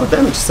taking a lot of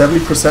damage.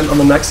 70% on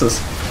the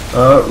Nexus.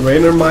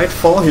 Raynor might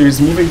fall here.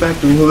 He's moving back,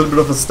 doing a little bit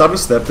of a stutter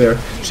step there.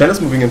 Shen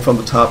is moving in from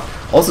the top,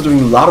 also doing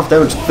a lot of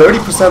damage.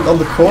 30% on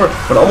the core,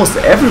 but almost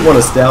everyone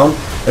is down.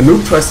 And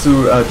Noob tries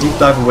to deep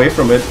dive away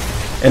from it,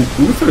 and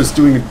Uther is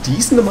doing a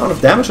decent amount of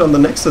damage on the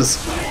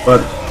Nexus, but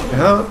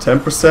yeah,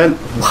 10%.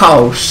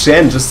 Wow,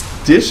 Shen just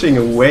dishing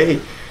away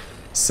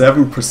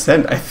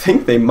 7%. I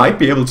think they might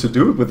be able to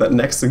do it with that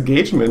next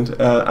engagement.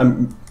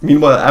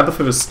 Meanwhile,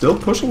 Abathur is still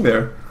pushing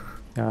there.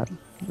 Yeah,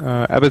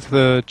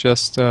 Abathur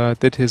just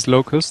did his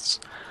locusts,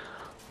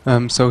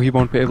 so he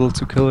won't be able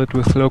to kill it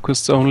with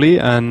locusts only,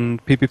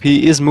 and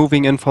PPP is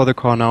moving in for the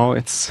core now.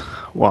 It's,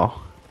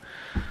 wow.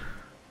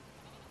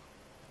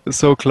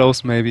 So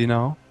close maybe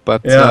now,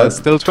 but Yeah,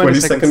 still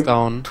 20 seconds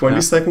down.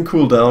 20-second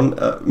cooldown.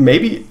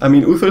 Maybe, I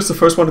mean, Uther is the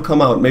first one to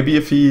come out. Maybe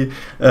if he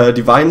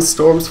Divine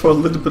Storms for a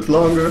little bit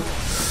longer.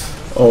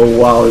 Oh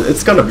wow,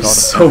 it's gonna be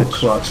so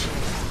clutch.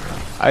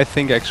 I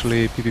think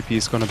actually PPP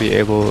is gonna be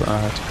able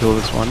to kill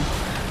this one.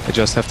 They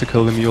just have to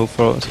kill the mule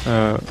for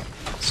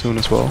soon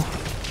as well.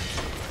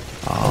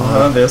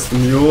 There's the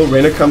mule.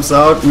 Raynor comes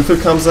out. Uther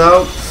comes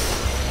out.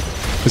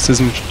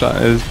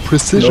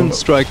 Precision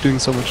strike doing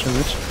so much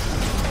damage.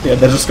 Yeah,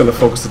 they're just gonna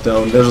focus it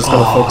down. They're just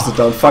gonna focus it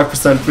down.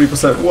 5%,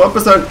 3%,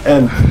 1%,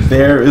 and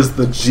there is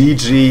the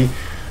GG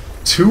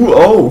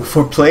 2-0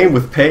 for Playn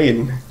with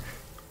Pain.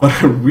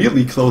 What a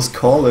really close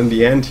call in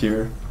the end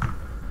here.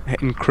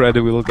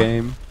 Incredible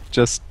game.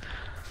 Just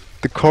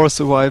the core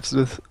survives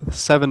with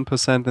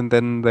 7% and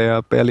then they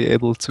are barely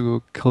able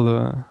to kill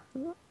the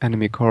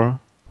enemy core.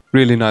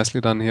 Really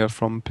nicely done here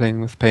from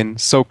Playn with Pain.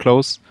 So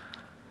close,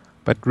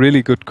 but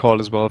really good call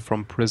as well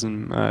from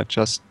Prism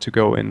just to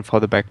go in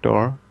for the back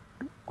door.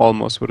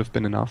 Almost would have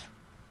been enough.